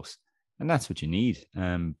game close, and that's what you need.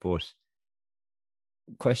 But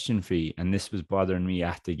question for you, and this was bothering me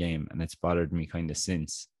at the game, and it's bothered me kind of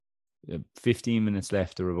since. 15 minutes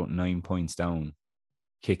left, they were about 9 points down,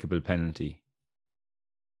 kickable penalty.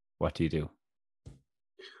 What do you do?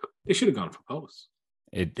 They should have gone for posts.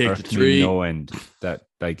 It hurt me no end. That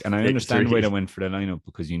like, and I understand why they went for the lineup,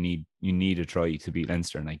 because you need a try to beat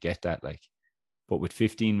Leinster, and I get that. Like, but with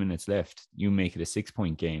 15 minutes left, you make it a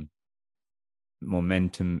 6-point game.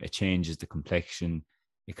 Momentum, it changes the complexion.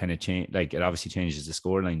 It kind of change, like it obviously changes the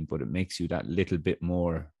scoreline, but it makes you that little bit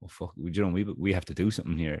more. Oh, fuck, you know, we have to do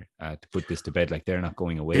something here to put this to bed. Like they're not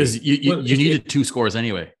going away because you needed 2 scores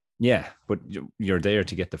anyway. Yeah, but you're there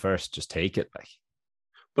to get the first. Just take it, like.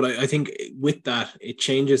 But I think with that, it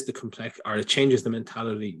changes it changes the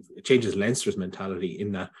mentality. It changes Leinster's mentality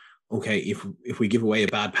in that, okay, if we give away a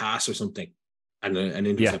bad pass or something, and an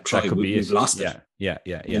intercept try, we've lost it. Yeah.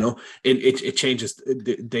 You know, it changes.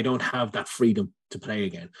 They don't have that freedom to play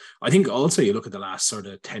again. I think also you look at the last sort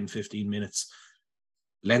of 10, 15 minutes,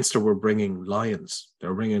 Leinster were bringing Lions. They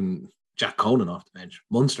were bringing Jack Conan off the bench.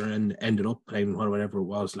 Munster ended up playing whatever it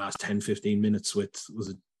was last 10, 15 minutes with, was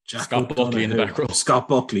it Jack Scott Buckley in the back row? Scott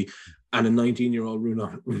Buckley and a 19-year-old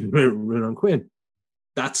Runan Quinn.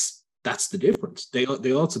 That's the difference. They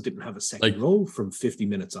also didn't have a second row from 50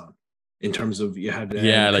 minutes on. In terms of you had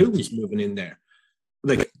Coons moving in there,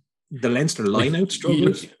 like the Leinster line-out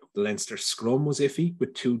struggled. The Leinster scrum was iffy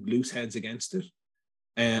with 2 loose heads against it.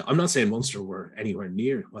 I'm not saying Munster were anywhere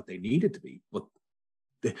near what they needed to be, but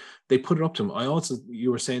they put it up to them.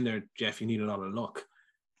 You were saying there, Jeff, you need a lot of luck.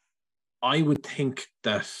 I would think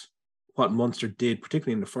that what Munster did,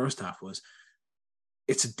 particularly in the first half, was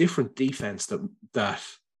it's a different defense that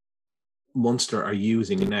Munster are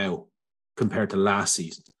using now compared to last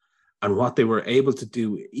season. And what they were able to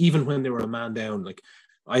do, even when they were a man down, like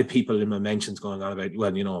I had people in my mentions going on about,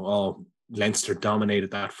 well, you know, Leinster dominated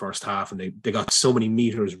that first half and they got so many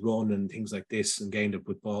meters run and things like this and gained it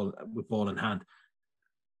with ball in hand.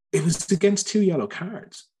 It was against 2 yellow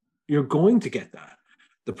cards. You're going to get that.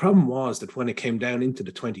 The problem was that when it came down into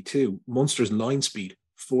the 22, Munster's line speed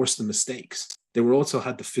forced the mistakes. They were also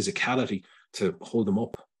had the physicality to hold them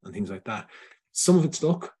up and things like that. Some of it's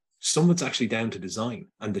luck. Some of it's actually down to design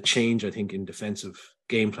and the change, I think, in defensive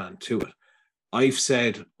game plan to it. I've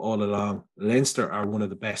said all along, Leinster are one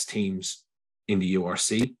of the best teams in the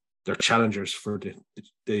URC. They're challengers for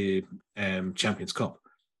the Champions Cup.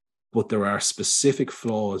 But there are specific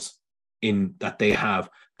flaws in that they have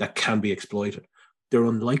that can be exploited. They're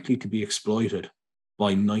unlikely to be exploited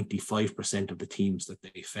by 95% of the teams that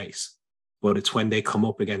they face. But it's when they come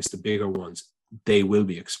up against the bigger ones, they will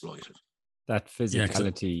be exploited. That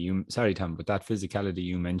physicality, sorry, Tom, but that physicality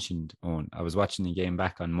you mentioned, Owen, I was watching the game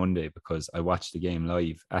back on Monday because I watched the game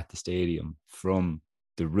live at the stadium from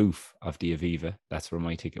the roof of the Aviva. That's where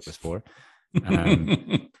my ticket was for.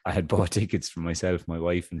 I had bought tickets for myself, my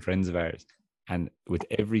wife, and friends of ours. And with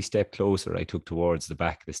every step closer I took towards the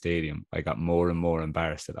back of the stadium, I got more and more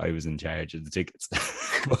embarrassed that I was in charge of the tickets.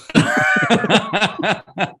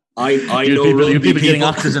 I You'd know people, rugby you'd people getting people.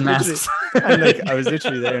 oxygen and masks. And like I was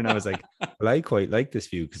literally there and I was like, well, I quite like this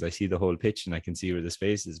view because I see the whole pitch and I can see where the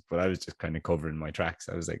space is, but I was just kind of covering my tracks.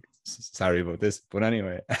 I was like, sorry about this. But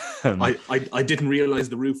anyway. I didn't realize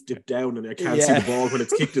the roof dipped down and I can't see the ball when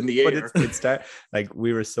it's kicked in the air. But like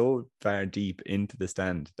we were so far deep into the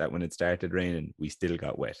stand that when it started raining, we still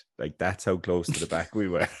got wet. Like that's how close to the back we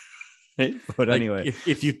were. But Like, anyway,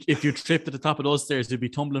 if you tripped at the top of those stairs, you'd be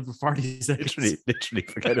tumbling for 40 seconds. literally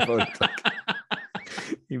forget about it. Like,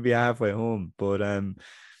 you'd be halfway home. But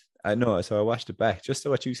I know. So I watched it back. Just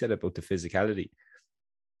to what you said about the physicality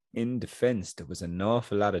in defense, there was an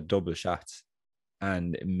awful lot of double shots,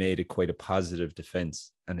 and it made it quite a positive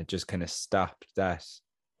defense. And it just kind of stopped that.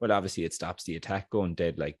 Well, obviously, it stops the attack going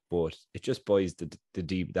dead, like, but it just buys the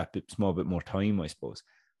deep that small bit more time, I suppose.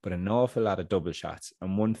 But an awful lot of double shots,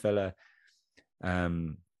 and one fella.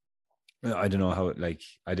 I don't know how, like,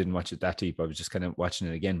 I didn't watch it that deep. I was just kind of watching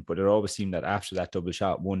it again, but it always seemed that after that double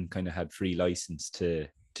shot, one kind of had free license to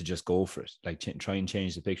just go for it, like try and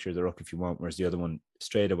change the picture of the ruck if you want, whereas the other one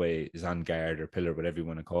straight away is on guard or pillar, whatever you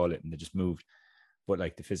want to call it, and they just moved. But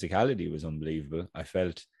like the physicality was unbelievable. I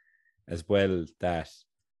felt as well that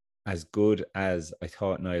as good as I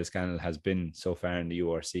thought Niall Scannell has been so far in the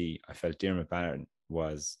URC, I felt Diarmuid Barron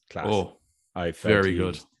was class. Oh, I felt very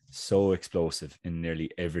good. So explosive in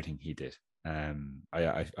nearly everything he did.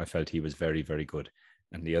 I felt he was very, very good.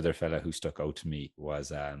 And the other fella who stuck out to me was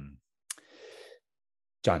John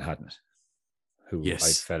Hadnett, who I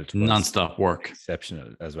felt was non-stop work,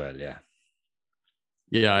 exceptional as well.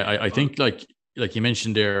 Yeah. I think like you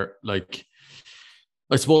mentioned there, like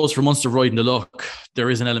I suppose for Munster riding the luck, there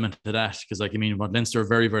is an element to that because, like, I mean, what Leinster are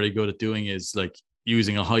very, very good at doing is like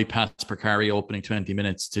using a high pass per carry opening 20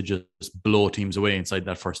 minutes to just blow teams away inside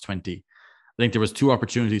that first 20. I think there was 2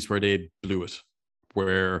 opportunities where they blew it,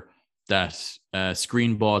 where that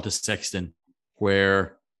screen ball to Sexton,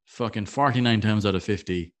 where fucking 49 times out of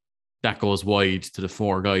 50, that goes wide to the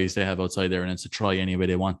 4 guys they have outside there, and it's a try any way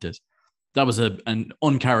they want it. That was an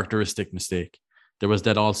uncharacteristic mistake. There was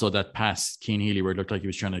that pass, Keane Healy, where it looked like he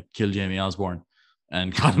was trying to kill Jamie Osborne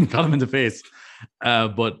and got him in the face.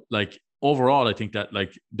 But like overall, I think that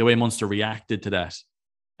like the way Munster reacted to that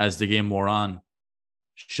as the game wore on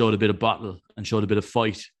showed a bit of battle and showed a bit of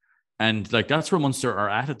fight. And like that's where Munster are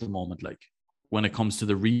at the moment. Like when it comes to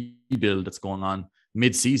the rebuild that's going on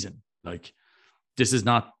mid-season, like this is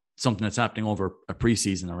not something that's happening over a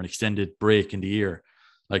preseason or an extended break in the year.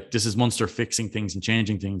 Like this is Munster fixing things and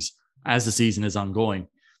changing things as the season is ongoing.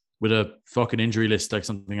 With a fucking injury list like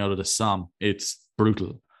something out of the PSOM, it's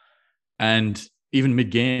brutal. And even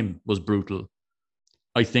mid-game was brutal.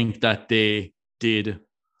 I think that they did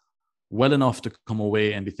well enough to come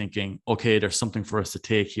away and be thinking, okay, there's something for us to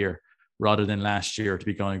take here, rather than last year to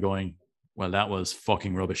be going, well, that was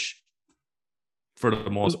fucking rubbish for the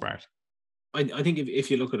most part. I think if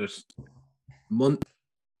you look at it,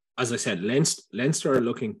 as I said, Leinster are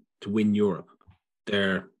looking to win Europe.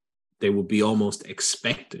 They would be almost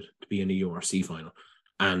expected to be in a URC final,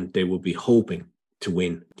 and they would be hoping to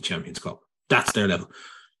win the Champions Cup. That's their level.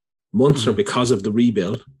 Munster, because of the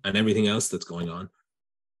rebuild and everything else that's going on,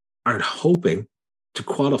 are hoping to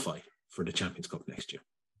qualify for the Champions Cup next year.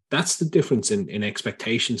 That's the difference in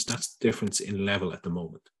expectations. That's the difference in level at the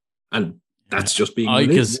moment. And that's just being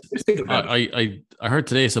realistic about it. I heard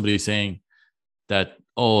today somebody saying that,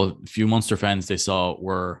 a few Munster fans they saw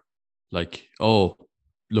were like,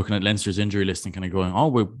 looking at Leinster's injury list and kind of going,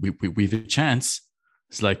 we've a chance.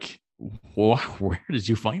 It's like, where did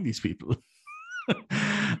you find these people?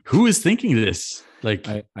 Who is thinking this? Like,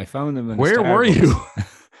 I found them. Where were you?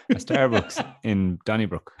 A Starbucks in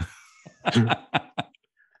Donnybrook.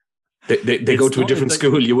 They go to a different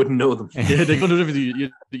school. You wouldn't know them. Yeah, they go to a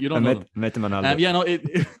different. You don't know them. Met them on holiday. Yeah, no.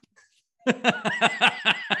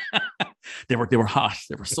 They were hot.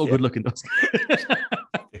 They were so good looking. Those guys.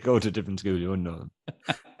 They go to a different school. You wouldn't know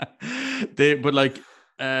them. But like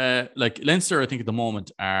Leinster, I think at the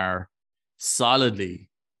moment are solidly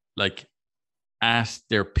like at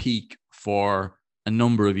their peak for a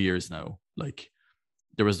number of years now. Like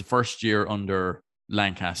there was the first year under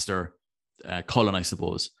Lancaster, Cullen, I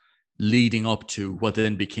suppose, leading up to what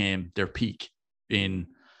then became their peak in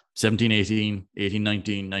 17, 18, 18,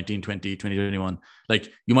 19, 19, 20, 2021.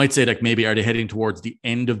 Like you might say, like maybe are they heading towards the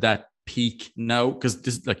end of that peak now? Because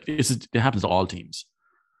it happens to all teams,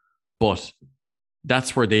 but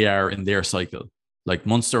that's where they are in their cycle. Like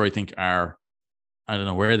Munster, I think I don't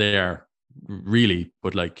know where they are really,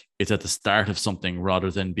 but like it's at the start of something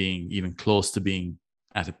rather than being even close to being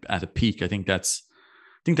at a peak. I think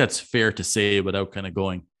that's fair to say without kind of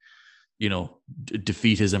going,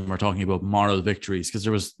 defeatism or talking about moral victories, because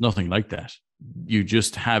there was nothing like that. You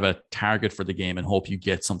just have a target for the game and hope you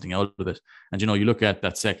get something out of it. And, you look at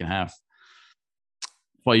that second half,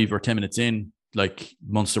 5 or 10 minutes in, like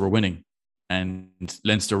Munster were winning and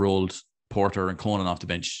Leinster rolled Porter and Conan off the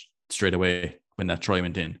bench straight away when that try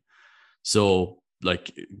went in. So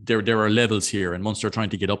like there are levels here, and Munster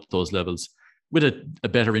trying to get up those levels with a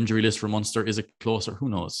better injury list for Munster. Is it closer? Who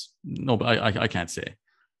knows? No, but I can't say.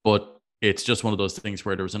 But it's just one of those things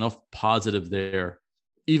where there was enough positive there,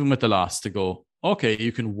 even with the loss, to go, okay,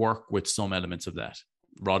 you can work with some elements of that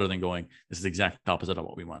rather than going, this is the exact opposite of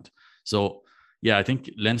what we want. So yeah, I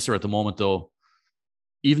think Leinster at the moment, though,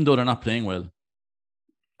 even though they're not playing well,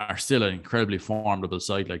 are still an incredibly formidable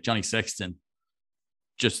side. Like Johnny Sexton,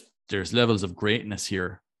 just there's levels of greatness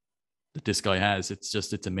here that this guy has. It's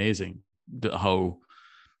amazing how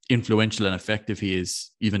influential and effective he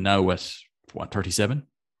is, even now at 37.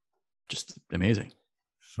 Just amazing.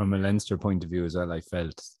 From a Leinster point of view as well, I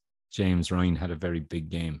felt James Ryan had a very big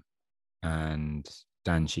game, and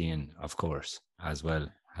Dan Sheehan, of course, as well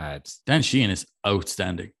had. Dan Sheehan is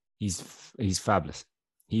outstanding. He's fabulous.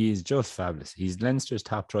 He is just fabulous. He's Leinster's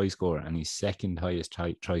top try scorer, and he's second highest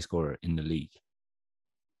try scorer in the league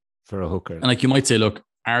for a hooker. And like you might say, look,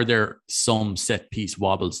 are there some set piece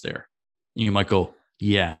wobbles there? You might go,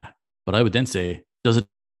 yeah, but I would then say, does it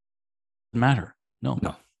matter? No.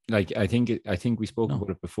 Like I think we spoke about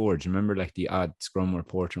it before. Do you remember like the odd scrum where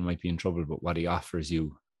Porter might be in trouble, but what he offers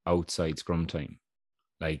you outside scrum time?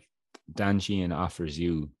 Like Dan Sheehan offers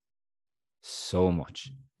you so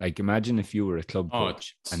much. Like imagine if you were a club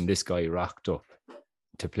coach and this guy rocked up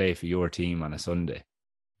to play for your team on a Sunday,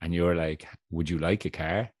 and you're like, would you like a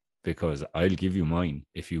car? Because I'll give you mine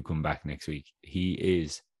if you come back next week. He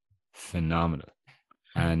is phenomenal.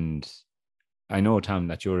 And I know, Tom,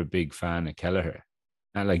 that you're a big fan of Kelleher.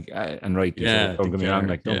 And right, yeah, don't get me wrong,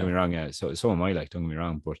 don't get me wrong, yeah. So am I, like, don't get me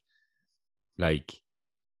wrong, but like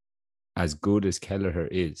as good as Kelleher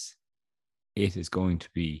is, it is going to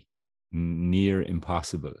be near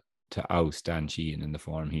impossible to oust Dan Sheehan in the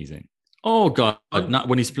form he's in. Oh God, not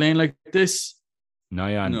when he's playing like this.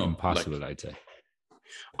 Impossible, I'd say.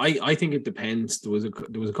 I think it depends. There was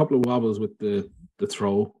a couple of wobbles with the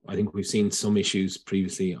throw. I think we've seen some issues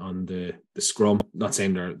previously on the scrum. Not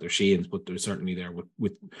saying they're Sheehan's, but they're certainly there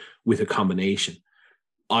with a combination.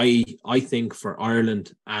 I think for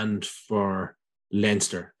Ireland and for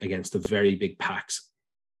Leinster against the very big packs,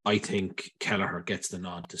 I think Kelleher gets the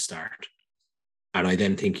nod to start. And I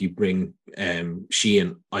then think you bring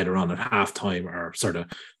Sheehan either on at halftime or sort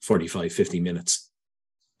of 45, 50 minutes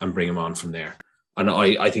and bring him on from there. And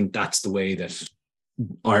I think that's the way that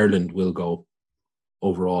Ireland will go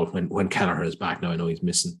overall when Kelleher is back. Now I know he's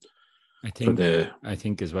missing. I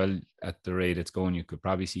think as well, at the rate it's going, you could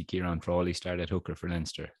probably see Kieran Frawley start at hooker for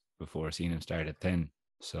Leinster before seeing him start at 10.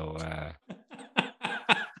 So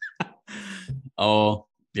oh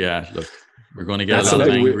yeah, look, we're going to get a lot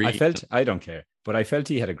of angry. I don't care, but I felt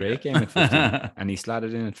he had a great game at 15 and he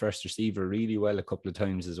slotted in at first receiver really well a couple of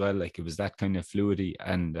times as well. Like it was that kind of fluidity.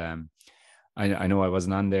 And I know I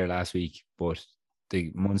wasn't on there last week, but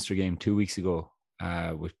the Munster game 2 weeks ago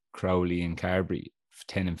with Crowley and Carberry,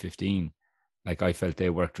 10 and 15, like I felt they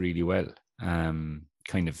worked really well.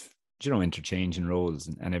 Kind of, interchanging roles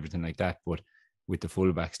and everything like that. But with the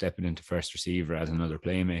fullback stepping into first receiver as another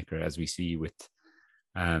playmaker, as we see with,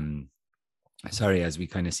 as we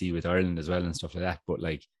kind of see with Ireland as well and stuff like that. But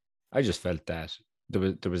like, I just felt that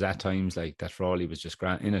there was at times like that Frawley was just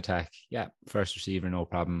in attack. Yeah, first receiver, no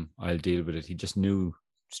problem. I'll deal with it. He just knew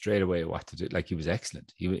straight away what to do. Like he was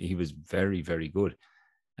excellent. He was very, very good.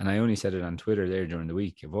 And I only said it on Twitter there during the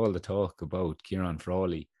week. Of all the talk about Kieran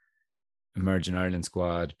Frawley, emerging Ireland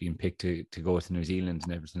squad, being picked to go to New Zealand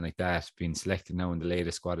and everything like that, being selected now in the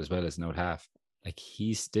latest squad as well as an out half, like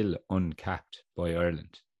he's still uncapped by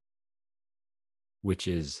Ireland, which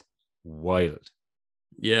is wild.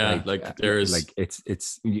 Yeah, like there's like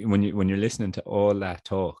it's when you're listening to all that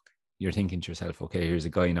talk, you're thinking to yourself, okay, here's a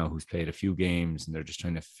guy now who's played a few games and they're just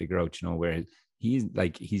trying to figure out, where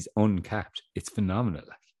he's uncapped. It's phenomenal.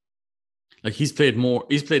 Like he's played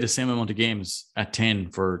the same amount of games at 10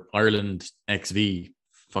 for Ireland XV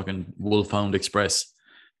fucking Wolfhound Express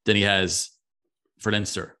than he has for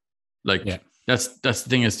Leinster. Like that's the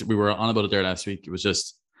thing, is we were on about it there last week. It was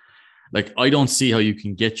just like, I don't see how you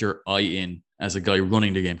can get your eye in as a guy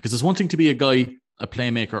running the game, because it's one thing to be a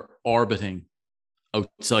playmaker orbiting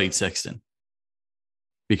outside Sexton,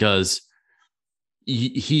 because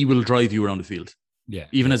he will drive you around the field. Yeah.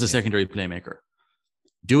 Even as a secondary playmaker.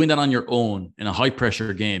 Doing that on your own in a high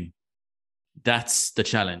pressure game, that's the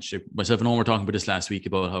challenge. Myself and Owen were talking about this last week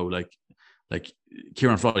about how, like, Like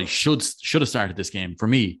Kieran Frawley should have started this game for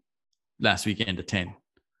me last weekend at 10.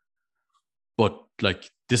 But like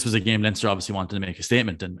this was a game Leinster obviously wanted to make a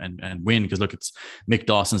statement and win, because look, it's Mick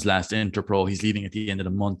Dawson's last Interpro. He's leaving at the end of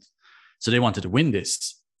the month. So they wanted to win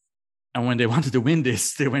this. And when they wanted to win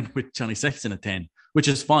this, they went with Johnny Sexton at 10, which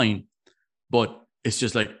is fine. But it's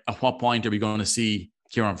just like, at what point are we going to see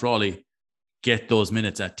Kieran Frawley get those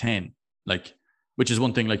minutes at 10? Like, which is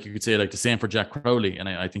one thing, like you could say, like the same for Jack Crowley. And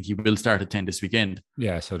I think he will start at 10 this weekend.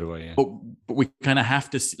 Yeah, so do I. Yeah. But we kind of have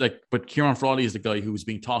to see, like, but Kieran Frawley is the guy who's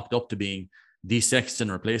being talked up to being the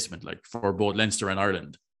Sexton replacement, like for both Leinster and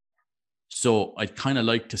Ireland. So I'd kind of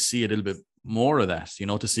like to see a little bit more of that, you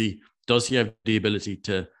know, to see, does he have the ability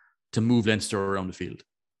to move Leinster around the field,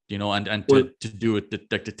 you know, and to do it,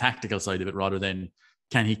 the tactical side of it, rather than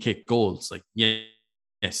can he kick goals? Like,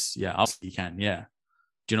 yes, yeah, obviously he can, yeah.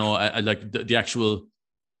 Do you know, I like the actual,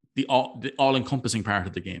 the all-encompassing part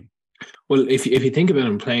of the game. Well, if you think about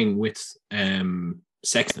him playing with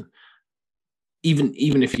Sexton, even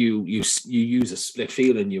if you use a split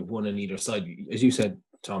field and you've one on either side, as you said,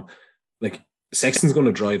 Tom, like Sexton's going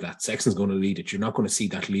to drive that. Sexton's going to lead it. You're not going to see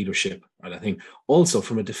that leadership or that thing. Also,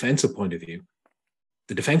 from a defensive point of view,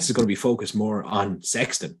 the defense is going to be focused more on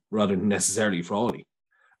Sexton rather than necessarily Frawley.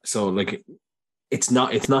 So, like, it's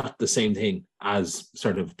not the same thing as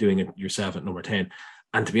sort of doing it yourself at number 10.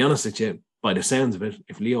 And to be honest with you, by the sounds of it,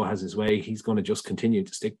 if Leo has his way, he's going to just continue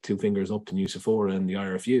to stick two fingers up to Nusafora and the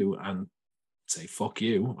IRFU and say, fuck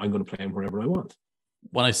you, I'm going to play him wherever I want.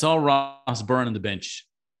 When I saw Ross Byrne on the bench,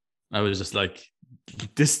 I was just like,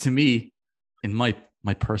 this to me, in my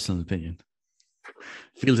personal opinion,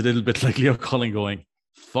 feels a little bit like Leo Cullen going,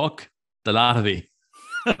 fuck the lot of you.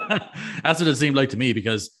 That's what it seemed like to me,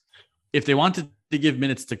 because if they wanted to give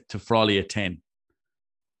minutes to Frawley at 10,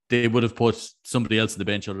 they would have put somebody else on the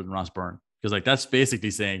bench other than Ross Byrne. Because like that's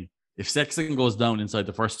basically saying, if Sexton goes down inside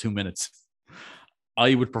the first 2 minutes,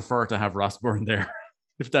 I would prefer to have Ross Byrne there.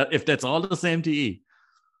 if that's all the same TE.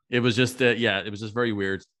 It was just it was just very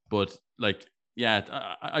weird. But like,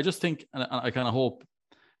 yeah, I just think, and I kind of hope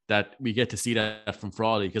that we get to see that from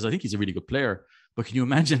Frawley, because I think he's a really good player. But can you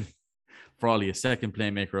imagine Frawley, a second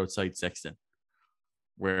playmaker outside Sexton,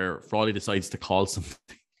 where Frawley decides to call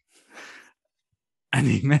something and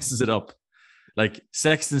he messes it up? Like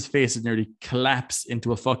Sexton's face is nearly collapsed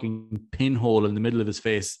into a fucking pinhole in the middle of his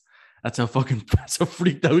face. That's how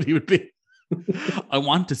freaked out he would be. I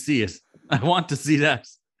want to see it. I want to see that.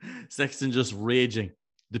 Sexton just raging.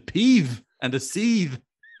 The peeve and the seethe.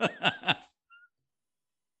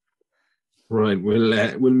 Right,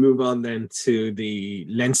 we'll move on then to the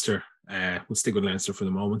Leinster. We'll stick with Leinster for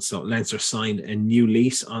the moment. So Leinster signed a new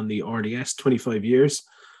lease on the RDS, 25 years.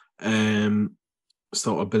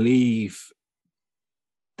 So I believe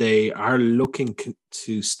they are looking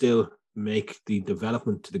to still make the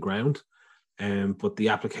development to the ground, but the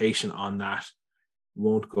application on that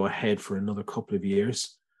won't go ahead for another couple of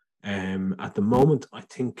years. At the moment, I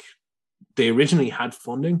think they originally had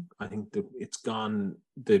funding. I think that it's gone,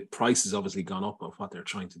 the price has obviously gone up of what they're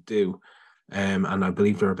trying to do. And I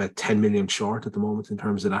believe they're about 10 million short at the moment in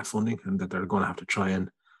terms of that funding, and that they're going to have to try and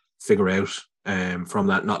figure out from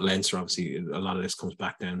that, not Leinster, obviously, a lot of this comes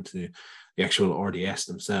back down to the actual RDS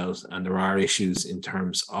themselves. And there are issues in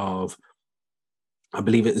terms of, I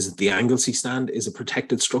believe it is the Anglesey stand is a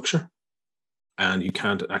protected structure, and you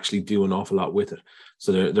can't actually do an awful lot with it.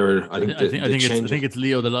 So I think it's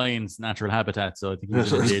Leo the lion's natural habitat. So I think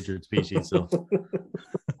he's an endangered species. So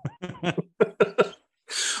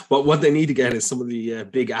what they need to get is some of the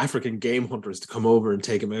big African game hunters to come over and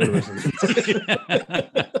take him out of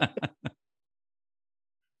it.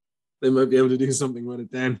 They might be able to do something with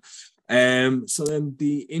it then. So then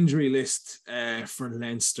the injury list for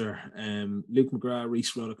Leinster, Luke McGrath,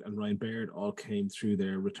 Rhys Ruddock and Ryan Baird all came through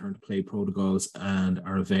their return to play protocols and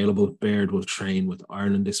are available. Baird will train with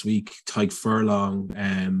Ireland this week. Tyke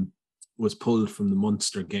Furlong was pulled from the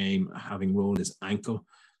Munster game, having rolled his ankle,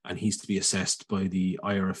 and he's to be assessed by the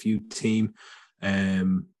IRFU team.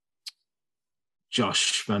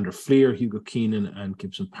 Josh van der Fleer, Hugo Keenan and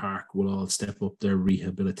Gibson Park will all step up their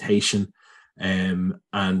rehabilitation and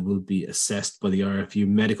will be assessed by the RFU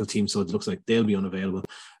medical team, so it looks like they'll be unavailable.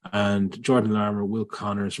 And Jordan Larmour, Will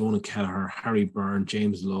Connors, Ronan Kelleher, Harry Byrne,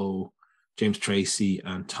 James Lowe, James Tracy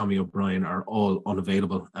and Tommy O'Brien are all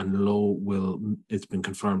unavailable, and Lowe it's been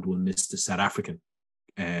confirmed, will miss the South African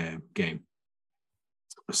game.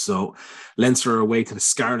 So Leinster are away to the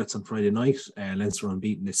Scarlets on Friday night. Leinster are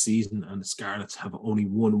unbeaten this season, and the Scarlets have only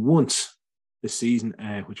won once this season,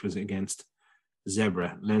 which was against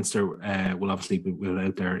Zebra. Leinster will obviously be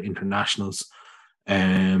without their internationals,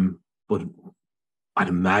 but I'd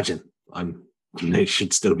imagine they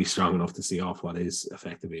should still be strong enough to see off what is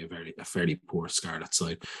effectively a fairly poor Scarlet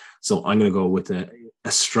side. So I'm going to go with a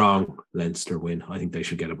strong Leinster win. I think they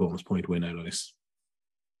should get a bonus point win out of this.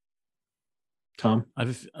 Tom? I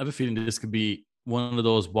have a feeling this could be one of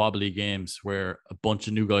those wobbly games where a bunch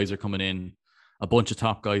of new guys are coming in, a bunch of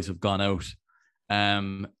top guys have gone out.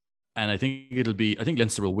 And I think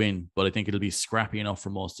Leinster will win, but I think it'll be scrappy enough for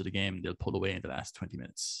most of the game. They'll pull away in the last 20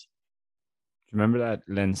 minutes. Remember that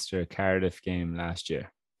Leinster Cardiff game last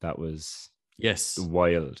year? That was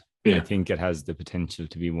wild. Yeah. I think it has the potential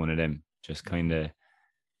to be one of them. Just kind of,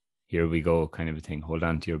 here we go kind of a thing. Hold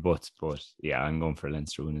on to your butts. But yeah, I'm going for a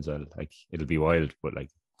Leinster win as well. Like, it'll be wild, but like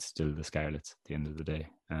still the Scarlets at the end of the day.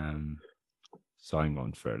 So I'm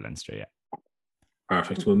going for Leinster, yeah.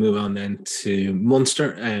 Perfect. We'll move on then to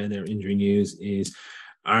Munster. Their injury news is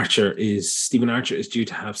Stephen Archer is due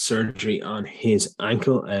to have surgery on his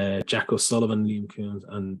ankle. Jack O'Sullivan, Liam Coombs,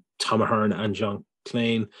 and Tom Ahern and John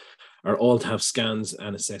Klein are all to have scans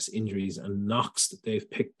and assess injuries and knocks that they've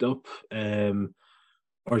picked up.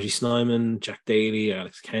 R.G. Snyman, Jack Daly,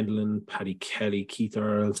 Alex Kendlin, Paddy Kelly, Keith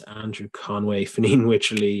Earls, Andrew Conway, Fineen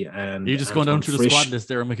Wycherley, and you're just going down through the squad list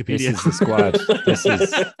there on Wikipedia. This is the squad. This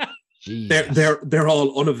is they're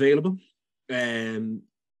all unavailable. Edwin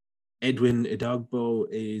Idogbo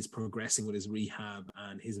is progressing with his rehab,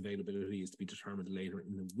 and his availability is to be determined later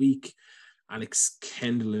in the week. Alex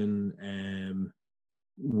Kendlin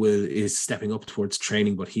is stepping up towards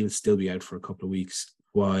training, but he'll still be out for a couple of weeks,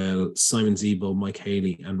 while Simon Zebo, Mike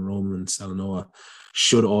Haley, and Roman Salanoa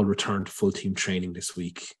should all return to full team training this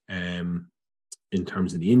week in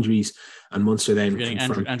terms of the injuries. And Munster then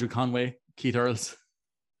Andrew Conway, Keith Earls.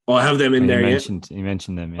 Oh, I have them in there. You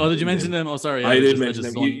mentioned them. Yeah. Oh, did you mention them? Oh, sorry. I did mention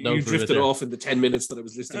them. You drifted off in the 10 minutes that I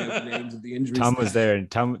was listing out the names of the injuries. Tom was there,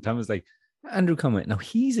 and Tom was like, Andrew Conway. Now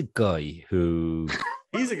he's a guy who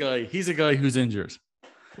he's a guy who's injured.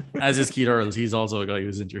 As is Keith Earls. He's also a guy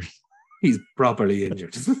who's injured. He's properly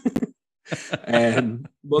injured.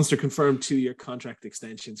 Munster confirmed 2-year contract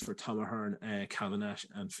extensions for Tom Ahern, Calvin Nash,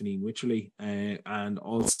 and Fineen Wycherley. And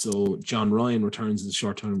also John Ryan returns as a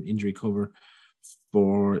short-term injury cover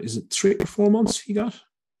for, is it 3 or 4 months he got?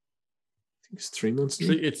 I think it's 3 months.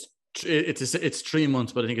 It's 3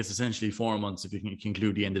 months, but I think it's essentially 4 months if you can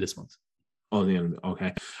include the end of this month. Oh, the end.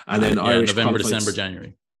 Okay. And then Irish November, December,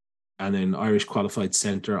 January. And then Irish qualified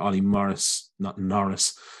centre Ollie Norris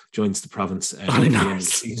joins the province Ollie at the Norris. end of the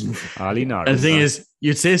season. Ollie Norris. And the thing is,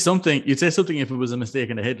 you'd say something if it was a mistake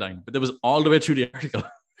in the headline, but that was all the way through the article.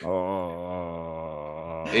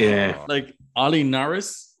 Oh, yeah. Like Ollie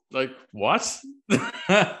Norris, like what?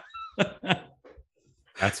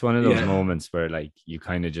 That's one of those moments where like you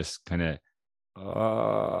kind of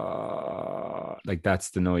like that's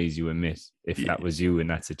the noise you emit if that was you in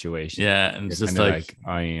that situation. Yeah, and it's just like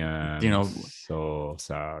I am, so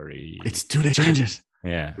sorry. It's too late to change it.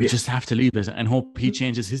 Yeah, we just have to leave it and hope he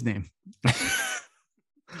changes his name.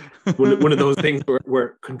 one of those things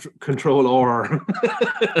where control or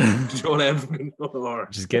control M, control R.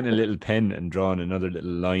 Just getting a little pen and drawing another little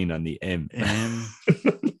line on the M.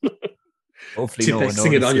 Hopefully no one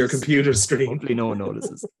notices. It on your computer screen. Hopefully no one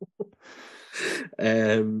notices.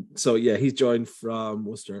 So yeah, he's joined from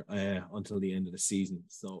Worcester until the end of the season.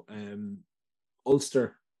 So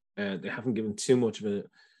Ulster, they haven't given too much of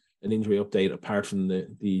an injury update apart from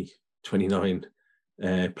the 29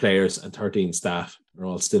 players and 13 staff are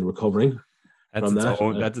all still recovering. That's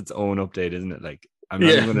its own update, isn't it? Like I'm not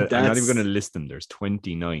even going to list them. There's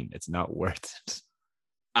 29. It's not worth it.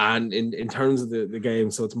 And in terms of the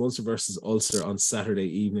game, so it's Munster versus Ulster on Saturday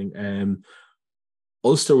evening.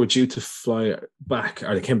 Ulster were due to fly back,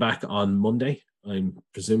 or they came back on Monday. I'm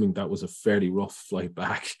presuming that was a fairly rough flight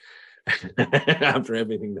back after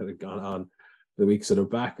everything that had gone on the week. So they're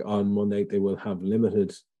back on Monday. They will have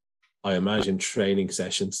limited, I imagine, training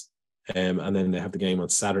sessions. And then they have the game on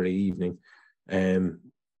Saturday evening.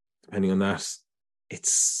 Depending on that,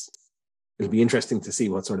 it'll be interesting to see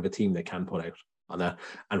what sort of a team they can put out on that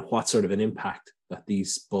and what sort of an impact that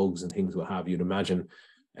these bugs and things will have. You'd imagine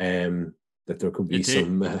that there could be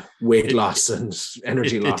some weight loss and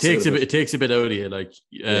energy loss. It takes a bit out of you. Like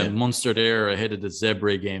Munster there ahead of the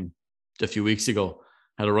Zebra game a few weeks ago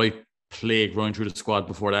had a right plague running through the squad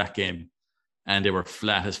before that game, and they were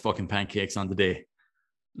flat as fucking pancakes on the day.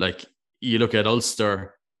 Like you look at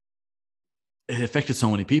Ulster, it affected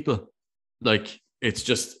so many people. Like it's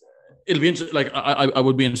just, it'll be interesting. Like I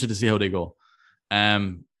would be interested to see how they go,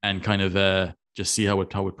 and kind of just see how it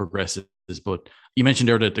progresses. But you mentioned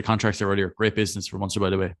there that the contracts there earlier, great business for Munster, by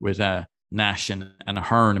the way, with Nash and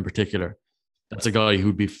Ahern in particular. That's a guy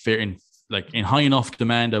who'd be fair in high enough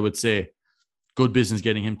demand, I would say, good business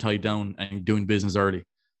getting him tied down and doing business early.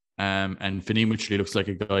 And Finney Mitchell looks like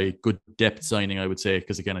a guy, good depth signing, I would say,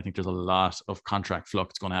 because again, I think there's a lot of contract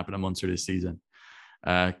flux going to happen in Munster this season.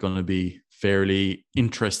 Going to be fairly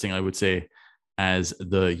interesting, I would say, as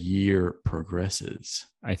the year progresses.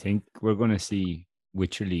 I think we're going to see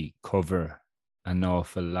Wycherley cover an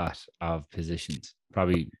awful lot of positions,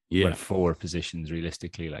 probably 4 positions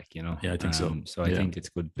realistically, Yeah, I think so. So I think it's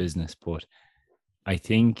good business, but I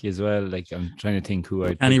think as well, I'm trying to think who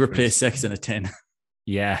and he replaced Sexton at 10.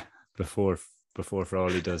 Yeah, before for all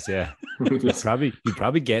he does, yeah. You'd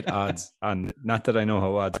probably get odds on, not that I know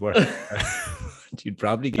how odds work. You'd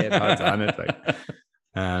probably get odds on it,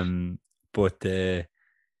 but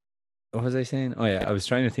what was I saying? Oh yeah, I was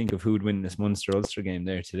trying to think of who'd win this Munster Ulster game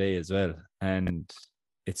there today as well, and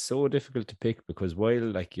it's so difficult to pick because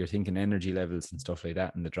while you're thinking energy levels and stuff like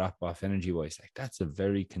that, and the drop off energy wise, that's a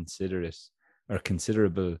very considerable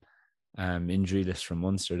injury list from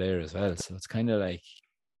Munster there as well. So it's kind of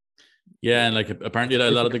yeah, and apparently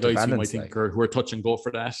a lot of the guys you might think who are touch and go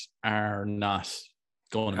for that are not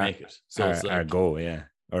going to make it. So it's our go, yeah,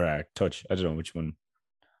 or our touch. I don't know which one.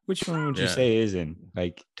 Which one would you say is in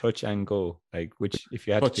touch and go? Which, if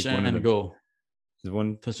you had touch to pick one of them, go, is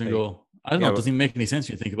one touch and go. I don't know. It doesn't even make any sense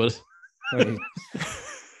when you think about it.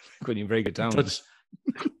 Couldn't you break it down?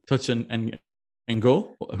 Touch and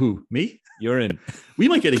go. Who? Me? You're in. We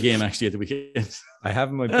might get a game actually at the weekend. I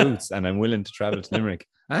have my boots and I'm willing to travel to Limerick.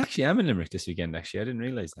 I actually am in Limerick this weekend. Actually, I didn't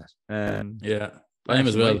realize that. Yeah, I am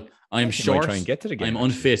as well. I'm short. Try and get to the game. I'm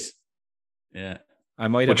unfit. Yeah. I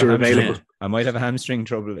might have a hamstring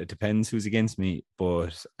trouble. It depends who's against me.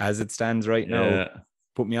 But as it stands right now,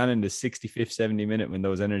 put me on in the 65th, 70 minute when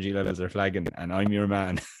those energy levels are flagging, and I'm your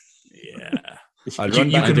man. Yeah. I'll run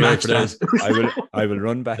back. I will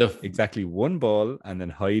run back exactly one ball and then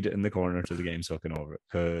hide in the corner till the game's fucking over.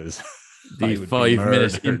 Because the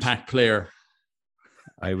 5-minute impact player.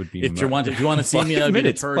 I would be. If you want to see me, I'll be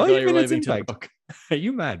the third guy arriving to the puck. Are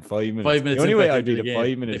you mad? 5 minutes. 5 minutes. The only way I'd be the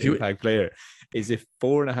 5-minute impact player is if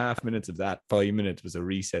 4.5 minutes of that 5 minutes was a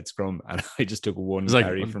reset scrum and I just took one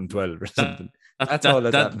carry from 12 or something. That's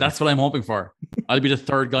what I'm hoping for. I'll be the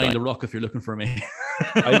third guy in the ruck if you're looking for me.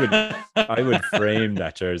 I would frame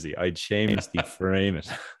that jersey. I'd shamelessly frame it.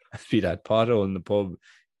 I'd be that pothole in the pub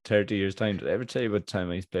 30 years time. Did I ever tell you about the time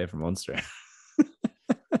I used to play for Munster?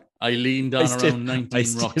 I leaned on around 19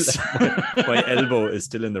 rucks. My elbow is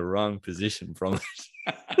still in the wrong position from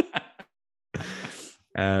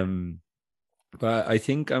it. But I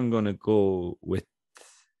think I'm going to go with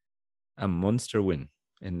a Munster win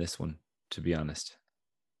in this one, to be honest.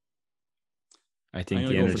 I think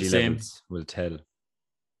the energy levels will tell.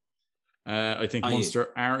 I think Munster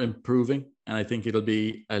are improving, and I think it'll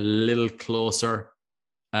be a little closer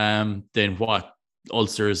than what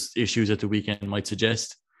Ulster's issues at the weekend might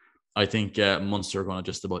suggest. I think Munster are going to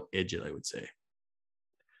just about edge it, I would say.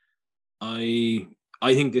 I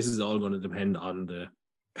think this is all going to depend on the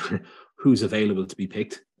who's available to be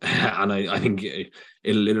picked, and I think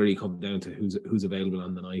it'll literally come down to who's available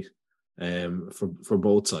on the night, for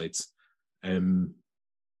both sides.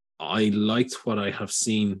 I liked what I have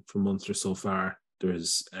seen from Munster so far.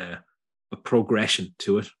 There's a progression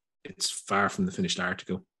to it. It's far from the finished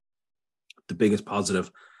article. The biggest positive,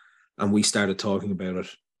 and we started talking about it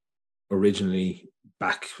originally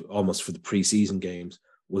back almost for the pre-season games,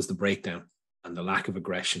 was the breakdown and the lack of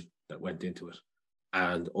aggression that went into it.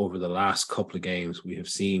 And over the last couple of games, we have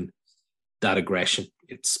seen that aggression.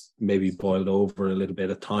 It's maybe boiled over a little bit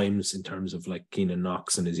at times in terms of Keenan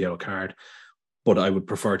Knox and his yellow card. But I would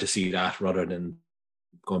prefer to see that rather than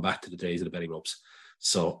going back to the days of the belly rubs.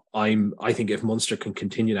 So I think if Munster can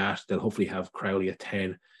continue that, they'll hopefully have Crowley at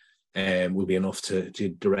 10, will be enough to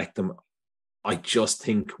direct them. I just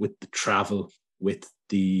think with the travel, with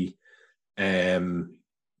the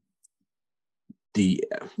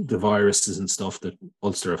viruses and stuff that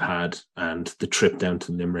Ulster have had, and the trip down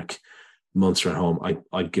to Limerick, Munster at home,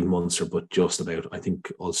 I'd give Munster, but just about. I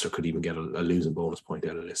think Ulster could even get a losing bonus point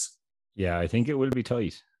out of this. Yeah, I think it will be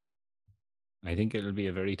tight. I think it'll be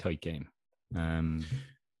a very tight game.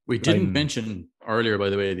 We didn't mention earlier, by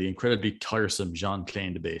the way, the incredibly tiresome Jean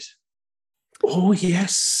Klein debate. Oh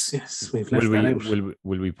yes, we've left that out.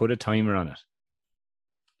 Will we put a timer on it?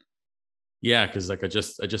 Yeah, because I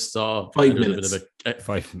just saw 5 minutes.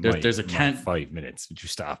 There's a 5 minutes. Would you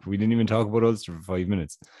stop? We didn't even talk about Ulster for 5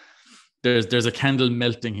 minutes. There's a candle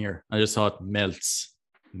melting here. I just saw it melt.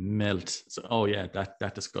 So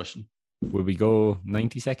that discussion. Will we go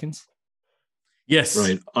 90 seconds? Yes.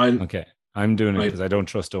 Right. Okay. I'm doing it because I don't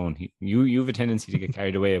trust Owen. You have a tendency to get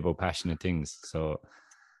carried away about passionate things. So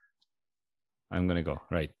I'm going to go.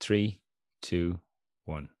 Right. 3, 2,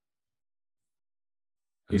 1.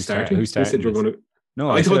 You started? Who's starting? You said you were going to... No,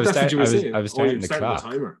 I thought that's I what you were saying. I was starting the starting clock. The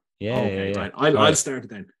timer. Yeah, okay, yeah. right. I'll start it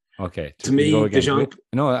then. Okay. To me, go again. Jean...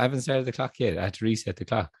 No, I haven't started the clock yet. I had to reset the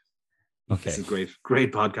clock. Okay. This is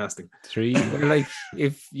great podcasting. 3, like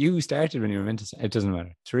if you started when you were meant to, it doesn't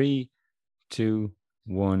matter. 3, 2,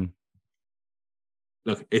 1.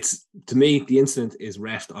 Look, it's, to me, the incident is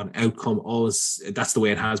refed on outcome. Always, that's the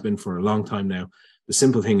way it has been for a long time now. The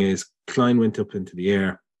simple thing is, Klein went up into the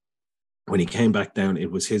air. When he came back down,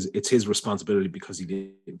 it's his responsibility because he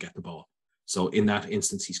didn't get the ball. So in that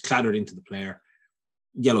instance, he's clattered into the player.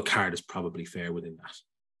 Yellow card is probably fair within that.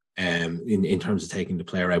 In terms of taking the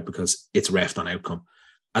player out, because it's refed on outcome.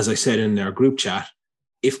 As I said in our group chat,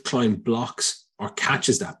 if Klein blocks or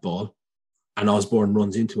catches that ball and Osborne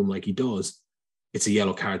runs into him like he does, it's a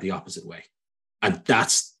yellow card the opposite way. And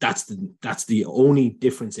that's the only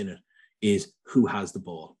difference in it, is who has the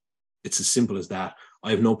ball. It's as simple as that. I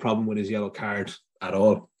have no problem with his yellow card at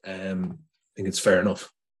all. I think it's fair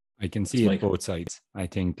enough. I can see it both sides. I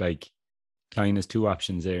think like Klein has 2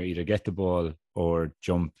 options there: either get the ball or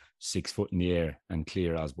jump 6 foot in the air and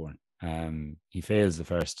clear Osborne. He fails the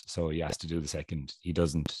first, so he has to do the second. He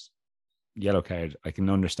doesn't. Yellow card, I can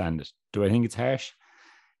understand it. Do I think it's harsh?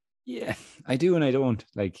 Yeah, I do and I don't.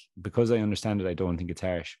 Like, because I understand it, I don't think it's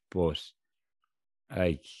harsh. But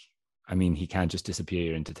like, I mean, he can't just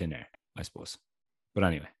disappear into thin air, I suppose. But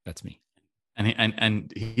anyway, that's me.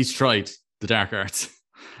 And he's tried the dark arts.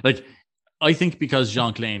 Like, I think because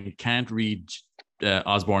Jean Klein can't read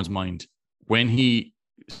Osborne's mind, when he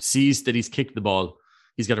sees that he's kicked the ball,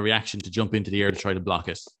 he's got a reaction to jump into the air to try to block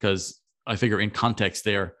it. Because I figure in context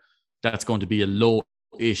there, that's going to be a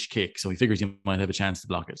low-ish kick. So he figures he might have a chance to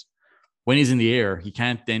block it. When he's in the air, he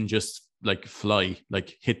can't then just like fly,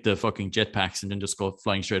 like hit the fucking jetpacks and then just go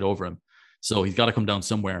flying straight over him. So he's got to come down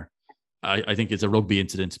somewhere. I think it's a rugby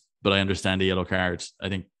incident, but I understand the yellow card. I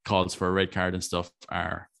think calls for a red card and stuff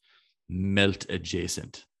are melt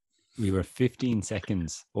adjacent. We were 15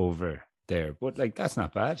 seconds over there, but like, that's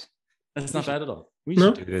not bad. That's not bad at all. We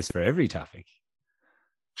should do this for every topic.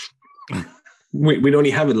 We'd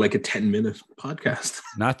only have it like a 10-minute podcast.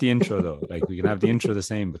 Not the intro though. Like, we can have the intro the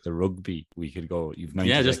same, but the rugby we could go. You've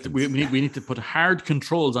 90 seconds. Just we need to put hard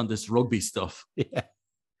controls on this rugby stuff. Yeah.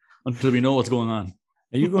 Until we know what's going on.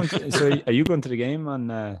 Are you going to the game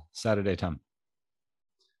on Saturday, Tom?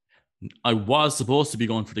 I was supposed to be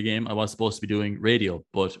going for the game. I was supposed to be doing radio,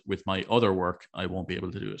 but with my other work, I won't be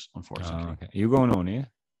able to do it, unfortunately. Oh, okay. Are you going on, yeah?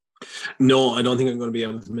 No, I don't think I'm going to be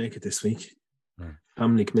able to make it this week.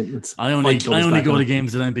 Family commitments. I only go to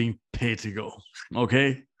games that I'm being paid to go.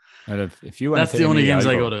 Okay. Well, if you want, that's the only games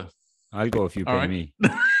I go to. I'll go if you pay me.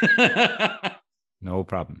 No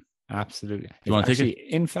problem. Absolutely. You want to take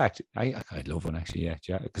it? In fact, I'd love one actually.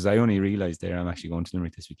 Yeah, because I only realized there I'm actually going to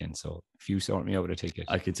Limerick this weekend. So if you sort me out with a ticket,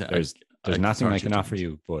 I could. There's nothing I can offer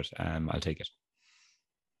you, but I'll take it.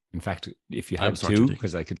 In fact, if you have 2,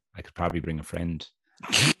 because I could probably bring a friend.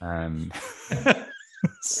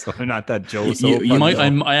 So not that Joe. You might.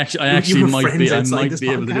 I actually might be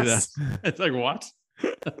able to do that. It's like, what?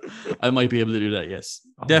 I might be able to do that. Yes,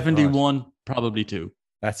 definitely 1, probably 2.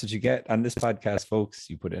 That's what you get on this podcast, folks.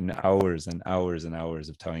 You put in hours and hours and hours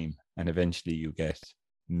of time, and eventually you get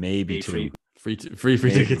maybe 2 free tickets. Maybe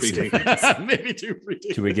 2 free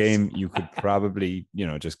tickets to a game you could probably,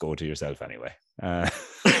 just go to yourself anyway. To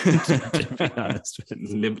be honest,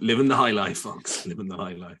 living the high life, folks. Living the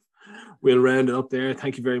high life. We'll round it up there.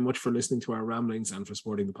 Thank you very much for listening to our ramblings and for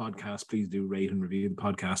supporting the podcast. Please do rate and review the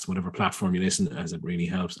podcast, whatever platform you listen, as it really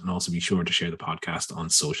helps. And also be sure to share the podcast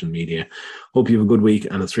on social media. Hope you have a good week,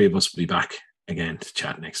 and the 3 of us will be back again to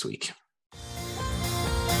chat next week.